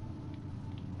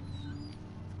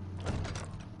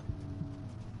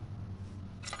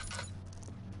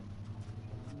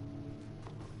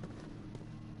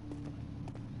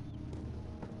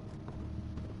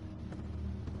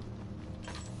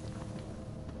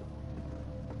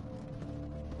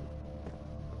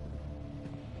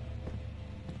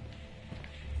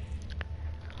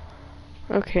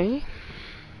 Okay.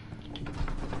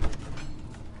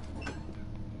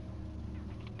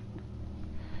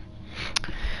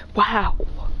 Wow.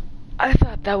 I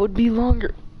thought that would be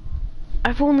longer.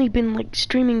 I've only been like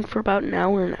streaming for about an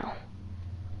hour now.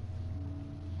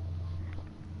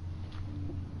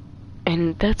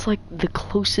 And that's like the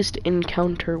closest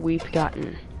encounter we've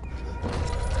gotten.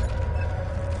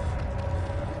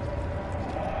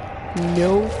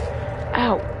 No.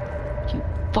 Ow. You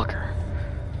fucker.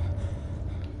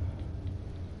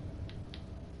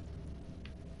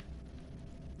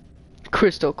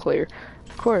 Crystal clear.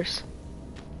 Of course.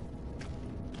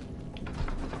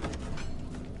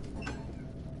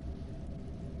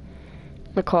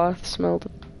 The cloth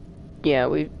smelled. Yeah,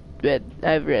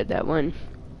 I've read that one.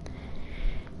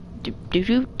 Do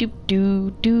do do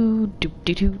do do do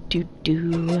do do do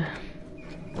do.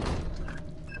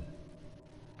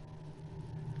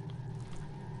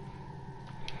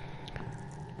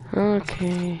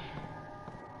 Okay.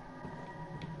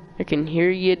 I can hear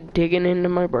you digging into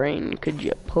my brain. Could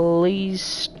you please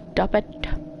stop it?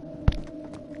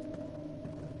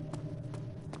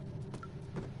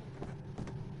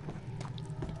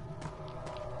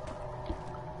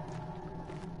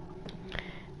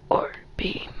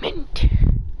 Orbiment.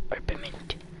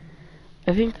 Orbiment.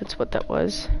 I think that's what that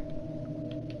was.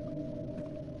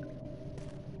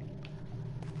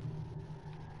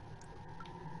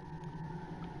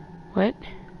 What?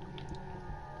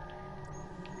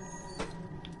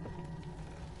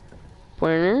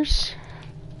 Bueners.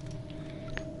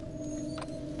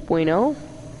 Bueno.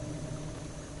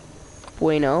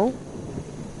 Bueno.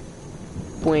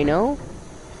 Bueno.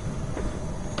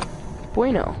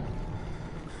 Bueno.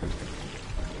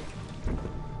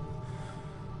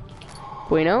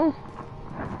 Bueno.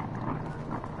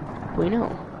 Bueno.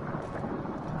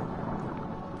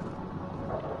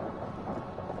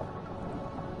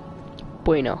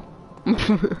 Bueno.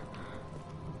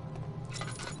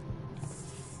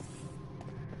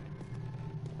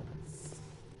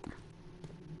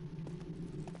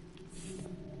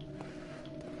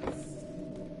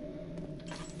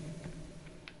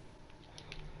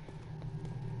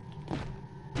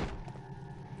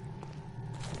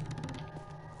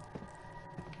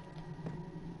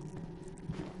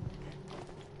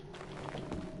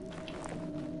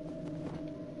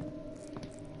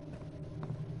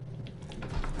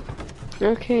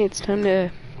 Okay, it's time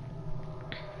to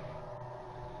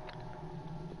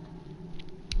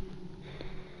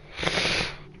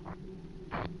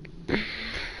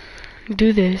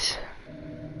do this.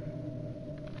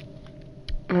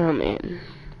 Oh man.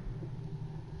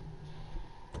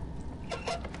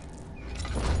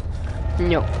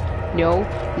 No. No,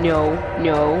 no,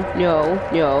 no, no,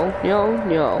 no, no,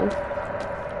 no.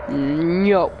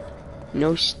 No.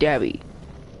 No stabby.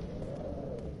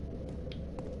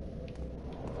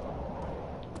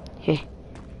 Heh.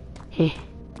 Heh.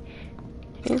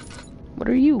 Heh. What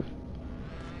are you?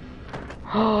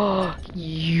 Oh,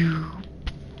 you.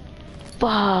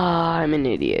 I'm an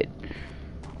idiot.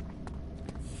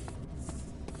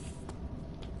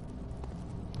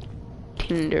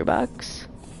 Tinderbox.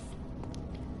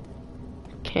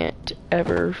 Can't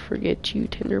ever forget you,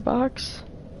 Tinderbox.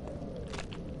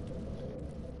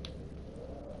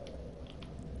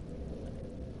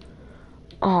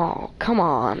 Oh, come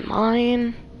on,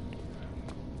 mine.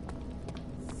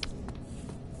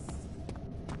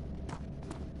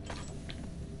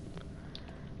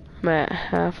 I'm at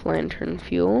half lantern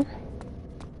fuel.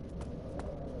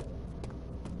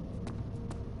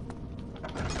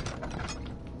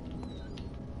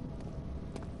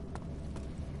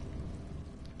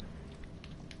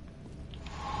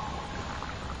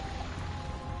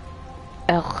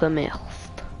 Alchemist.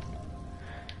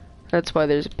 That's why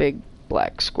there's a big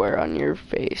black square on your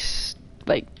face.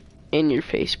 Like, in your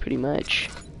face, pretty much.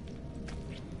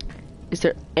 Is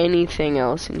there anything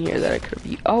else in here that I could have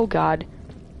used? Oh, God.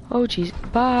 Oh, jeez.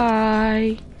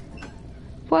 Bye.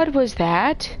 What was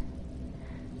that?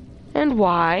 And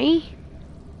why?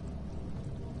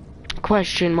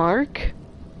 Question mark.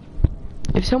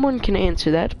 If someone can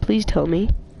answer that, please tell me.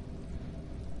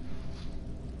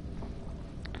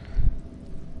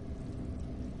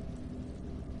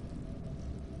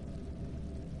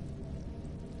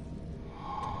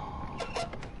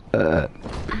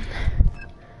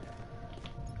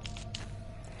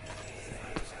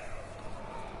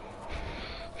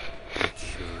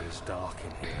 Sure is dark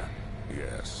in here.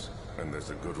 Yes, and there's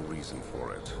a good reason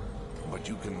for it. But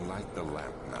you can light the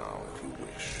lamp now if you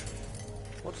wish.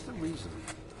 What's the reason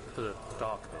for the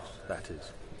darkness, that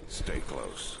is? Stay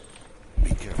close.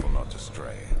 Be careful not to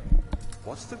stray.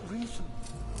 What's the reason?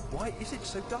 Why is it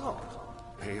so dark?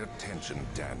 Pay attention,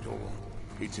 Daniel.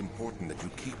 It's important that you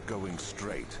keep going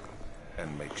straight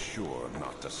and make sure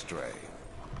not to stray.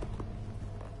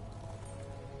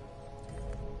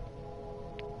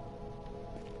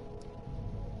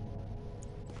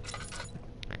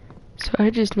 So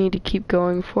I just need to keep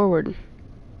going forward.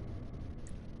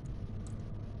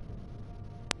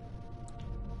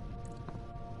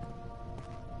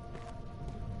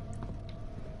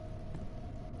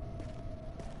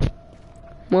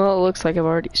 Well, it looks like I've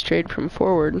already strayed from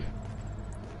forward.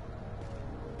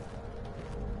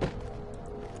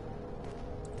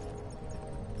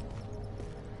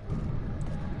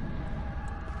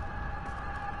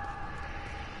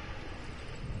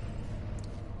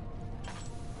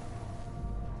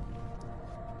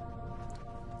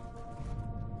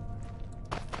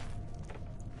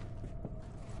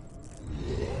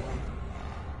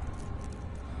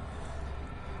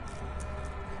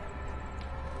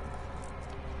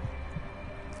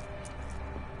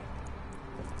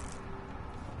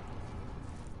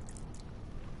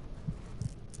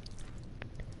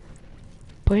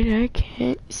 But I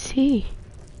can't see.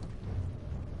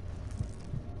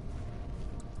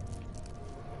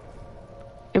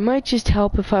 It might just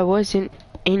help if I wasn't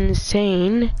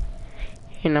insane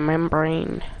in a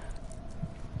membrane.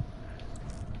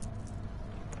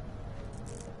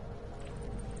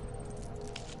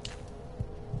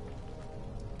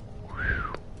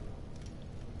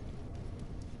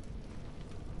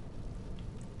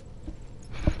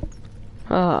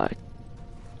 Ah,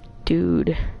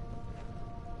 dude.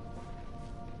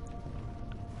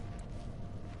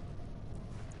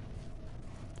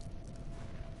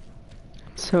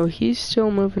 So he's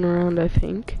still moving around, I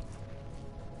think.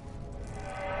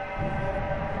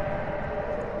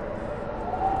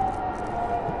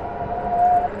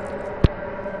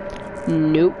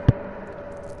 Nope.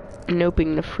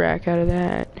 Noping the frack out of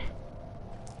that.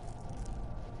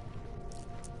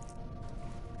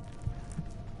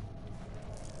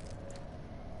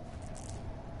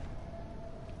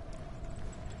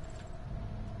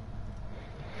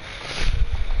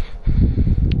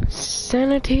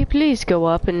 Sanity, please go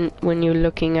up and when you're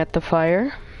looking at the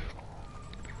fire.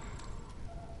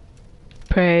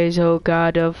 Praise, O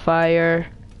God of fire.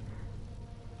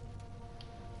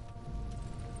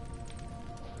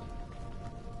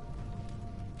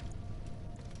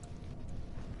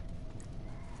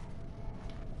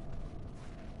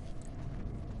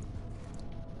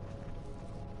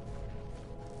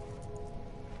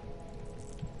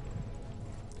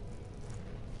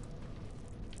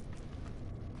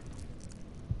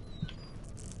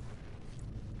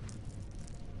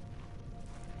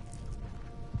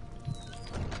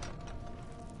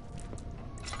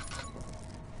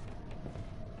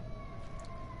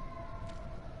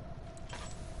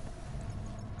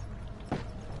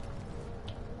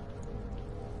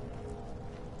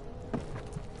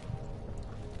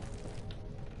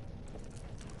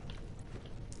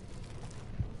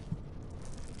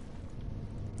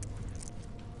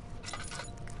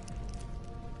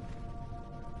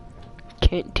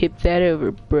 Can't tip that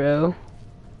over, bro.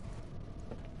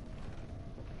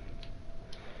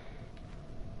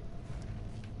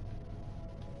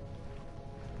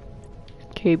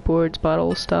 Skateboards,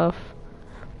 bottle stuff,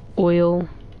 oil,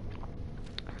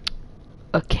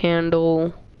 a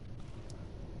candle.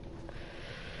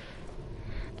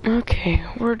 Okay,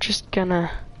 we're just gonna...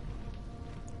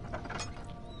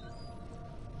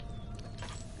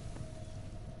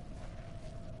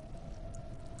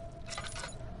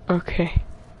 Okay.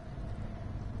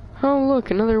 Oh look,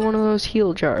 another one of those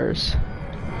heal jars.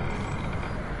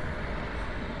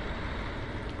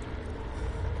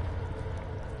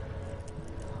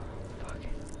 Fuck.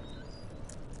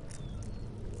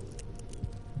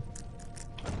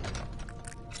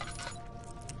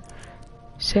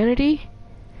 Sanity?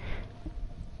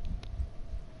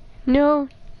 No,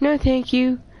 no thank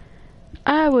you.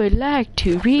 I would like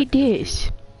to read this.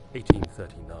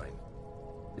 1839.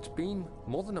 It's been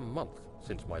more than a month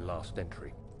since my last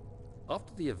entry.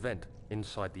 After the event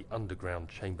inside the underground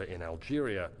chamber in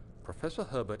Algeria, Professor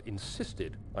Herbert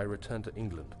insisted I return to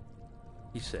England.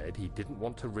 He said he didn't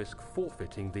want to risk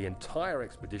forfeiting the entire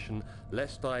expedition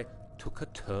lest I took a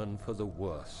turn for the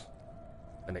worse.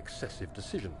 An excessive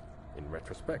decision, in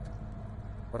retrospect.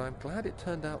 But I'm glad it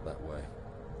turned out that way.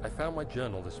 I found my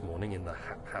journal this morning in the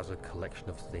haphazard collection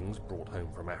of things brought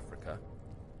home from Africa.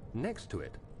 Next to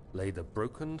it lay the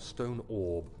broken stone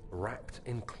orb wrapped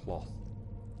in cloth.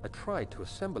 I tried to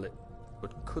assemble it,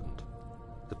 but couldn't.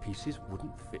 The pieces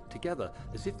wouldn't fit together,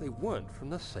 as if they weren't from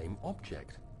the same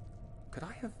object. Could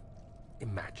I have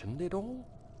imagined it all?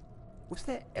 Was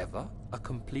there ever a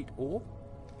complete orb?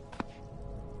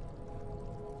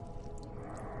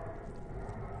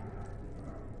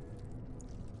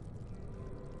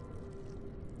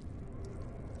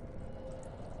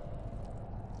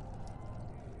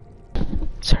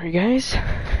 Sorry guys,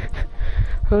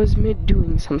 I was mid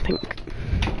doing something.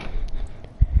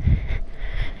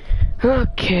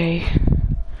 Okay,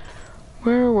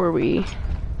 where were we?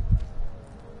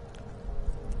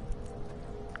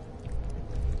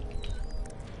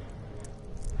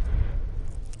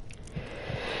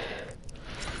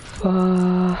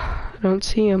 I don't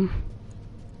see him.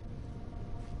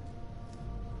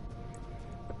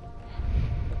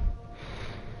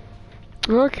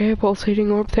 Okay,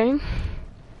 pulsating orb thing.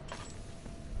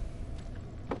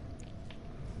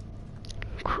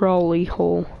 Crawly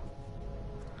hole.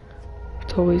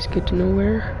 It's always good to know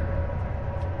where.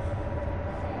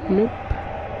 Nope.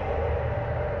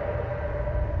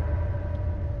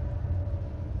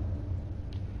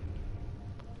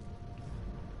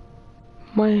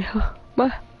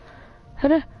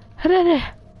 Hada.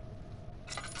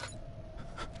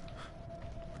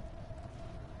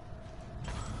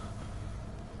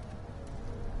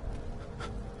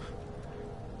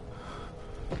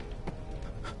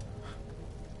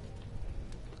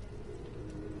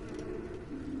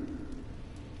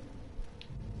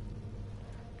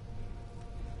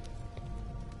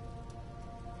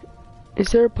 Is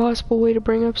there a possible way to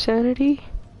bring up sanity?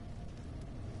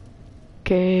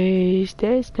 Cause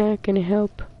that's not gonna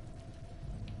help.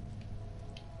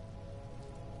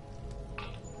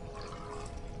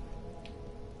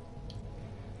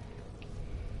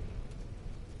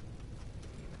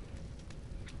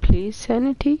 okay,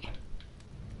 Sanity.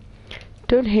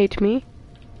 Don't hate me.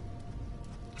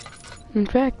 In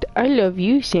fact, I love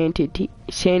you, Sanity.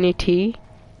 Sanity.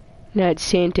 Not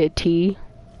Santa T.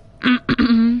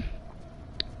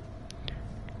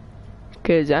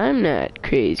 'Cause I'm not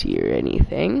crazy or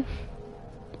anything.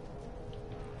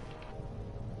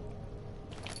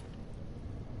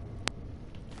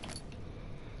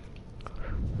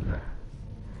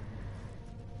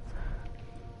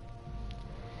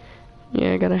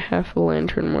 Yeah, I got a half a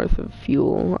lantern worth of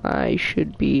fuel. I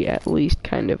should be at least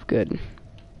kind of good.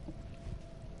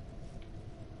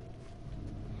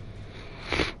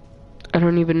 I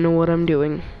don't even know what I'm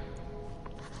doing.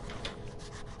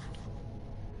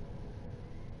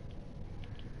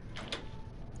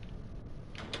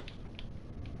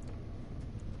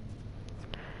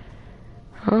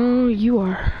 Oh, you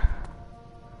are.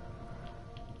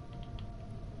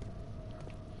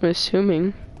 I'm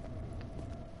assuming.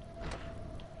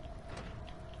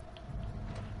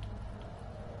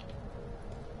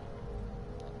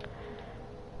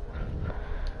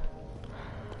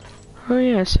 Oh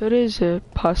yeah, so it is a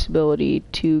possibility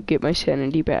to get my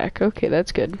sanity back. Okay,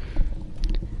 that's good.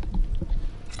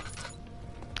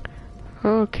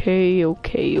 Okay.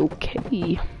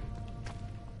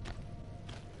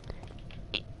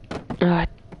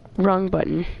 Wrong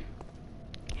button.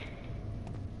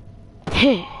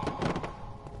 Heh.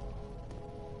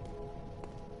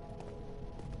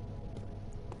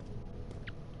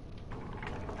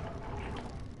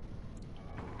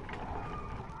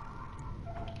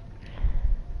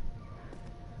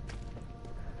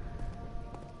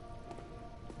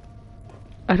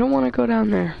 I don't want to go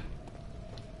down there.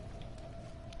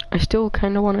 I still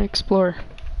kind of want to explore.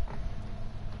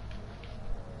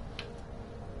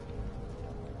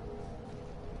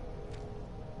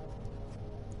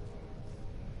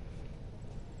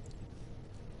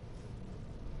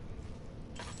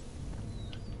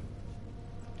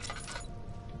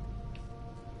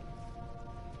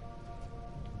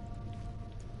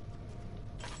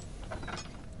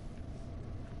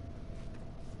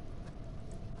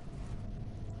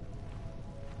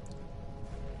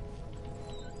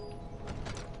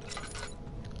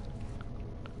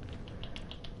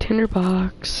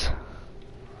 Tinderbox.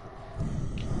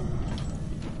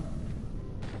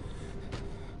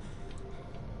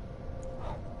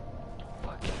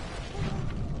 Fucking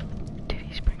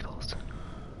titty sprinkles.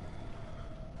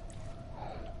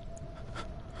 Oh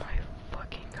my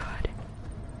fucking god.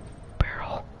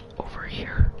 Barrel over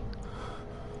here.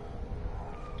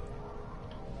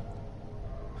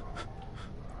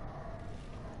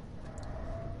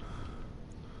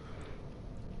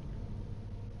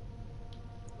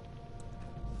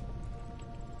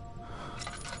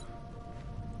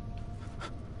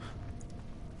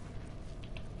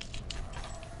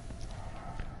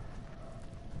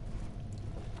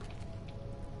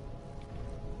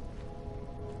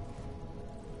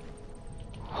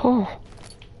 Oh.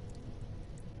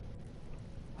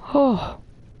 Oh.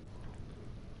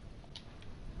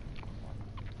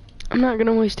 I'm not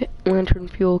gonna waste lantern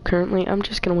fuel currently. I'm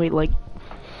just gonna wait like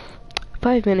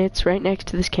 5 minutes right next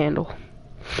to this candle.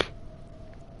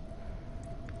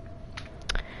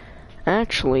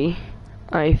 Actually,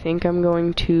 I think I'm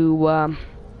going to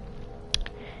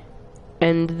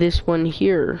end this one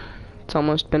here. It's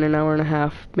almost been an hour and a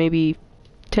half. Maybe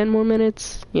 10 more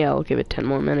minutes? Yeah, I'll give it 10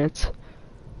 more minutes.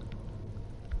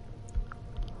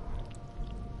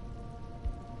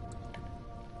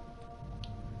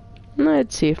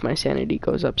 Let's see if my sanity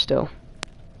goes up still.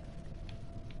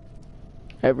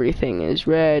 Everything is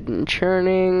red and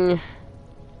churning.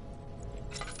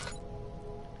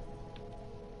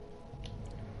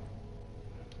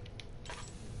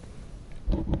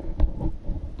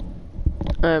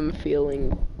 I'm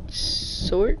feeling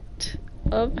sort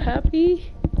of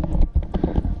happy,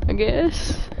 I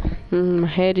guess. My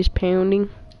head is pounding.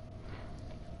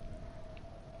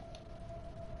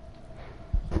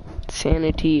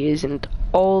 Sanity isn't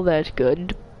all that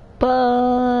good,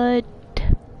 but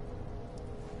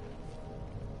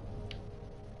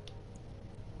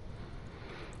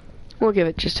we'll give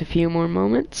it just a few more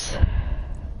moments.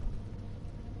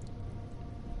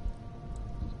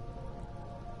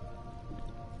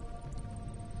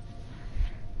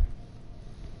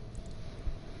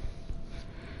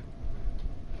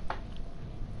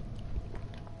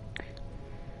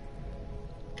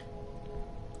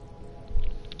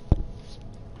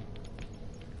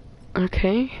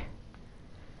 Okay.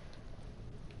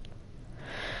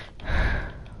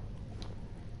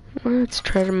 Let's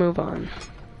try to move on.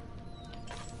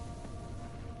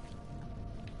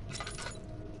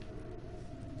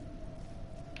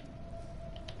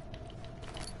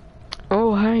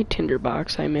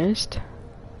 tinderbox I missed.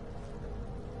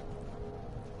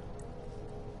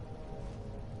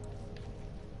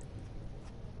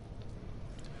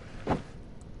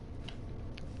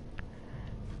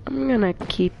 I'm gonna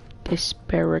keep this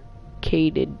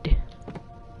barricaded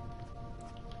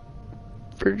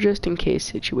for just in case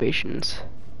situations.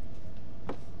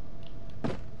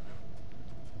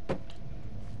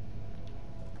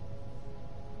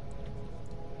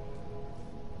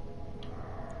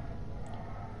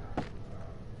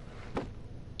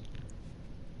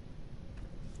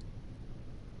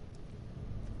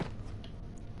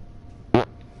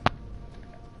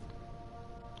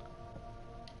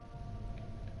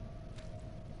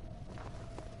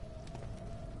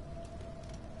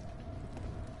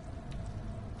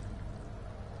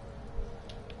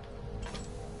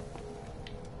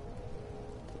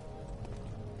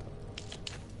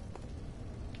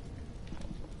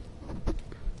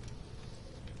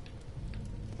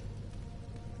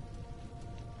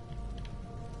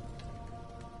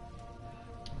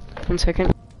 One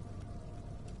second.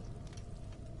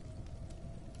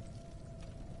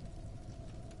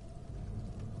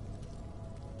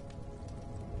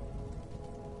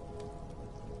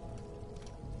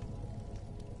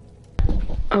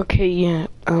 Okay, yeah,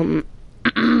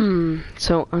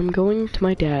 so I'm going to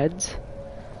my dad's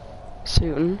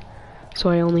soon, so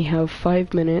I only have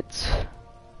 5 minutes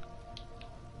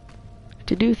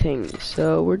to do things,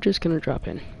 so we're just gonna drop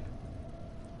in.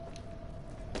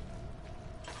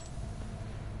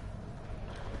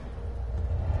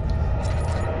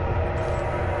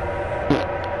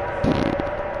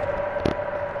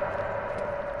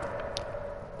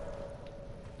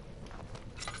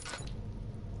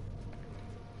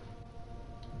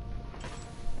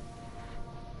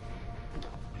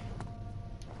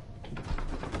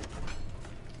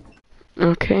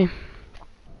 Okay,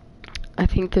 I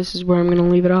think this is where I'm gonna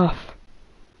leave it off.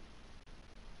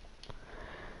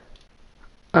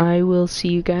 I will see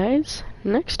you guys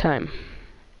next time.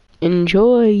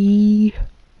 Enjoy!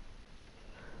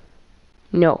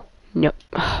 No,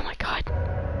 oh my god.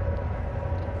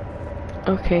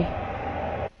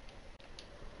 Okay.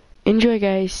 Enjoy,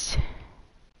 guys.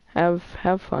 Have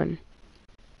fun.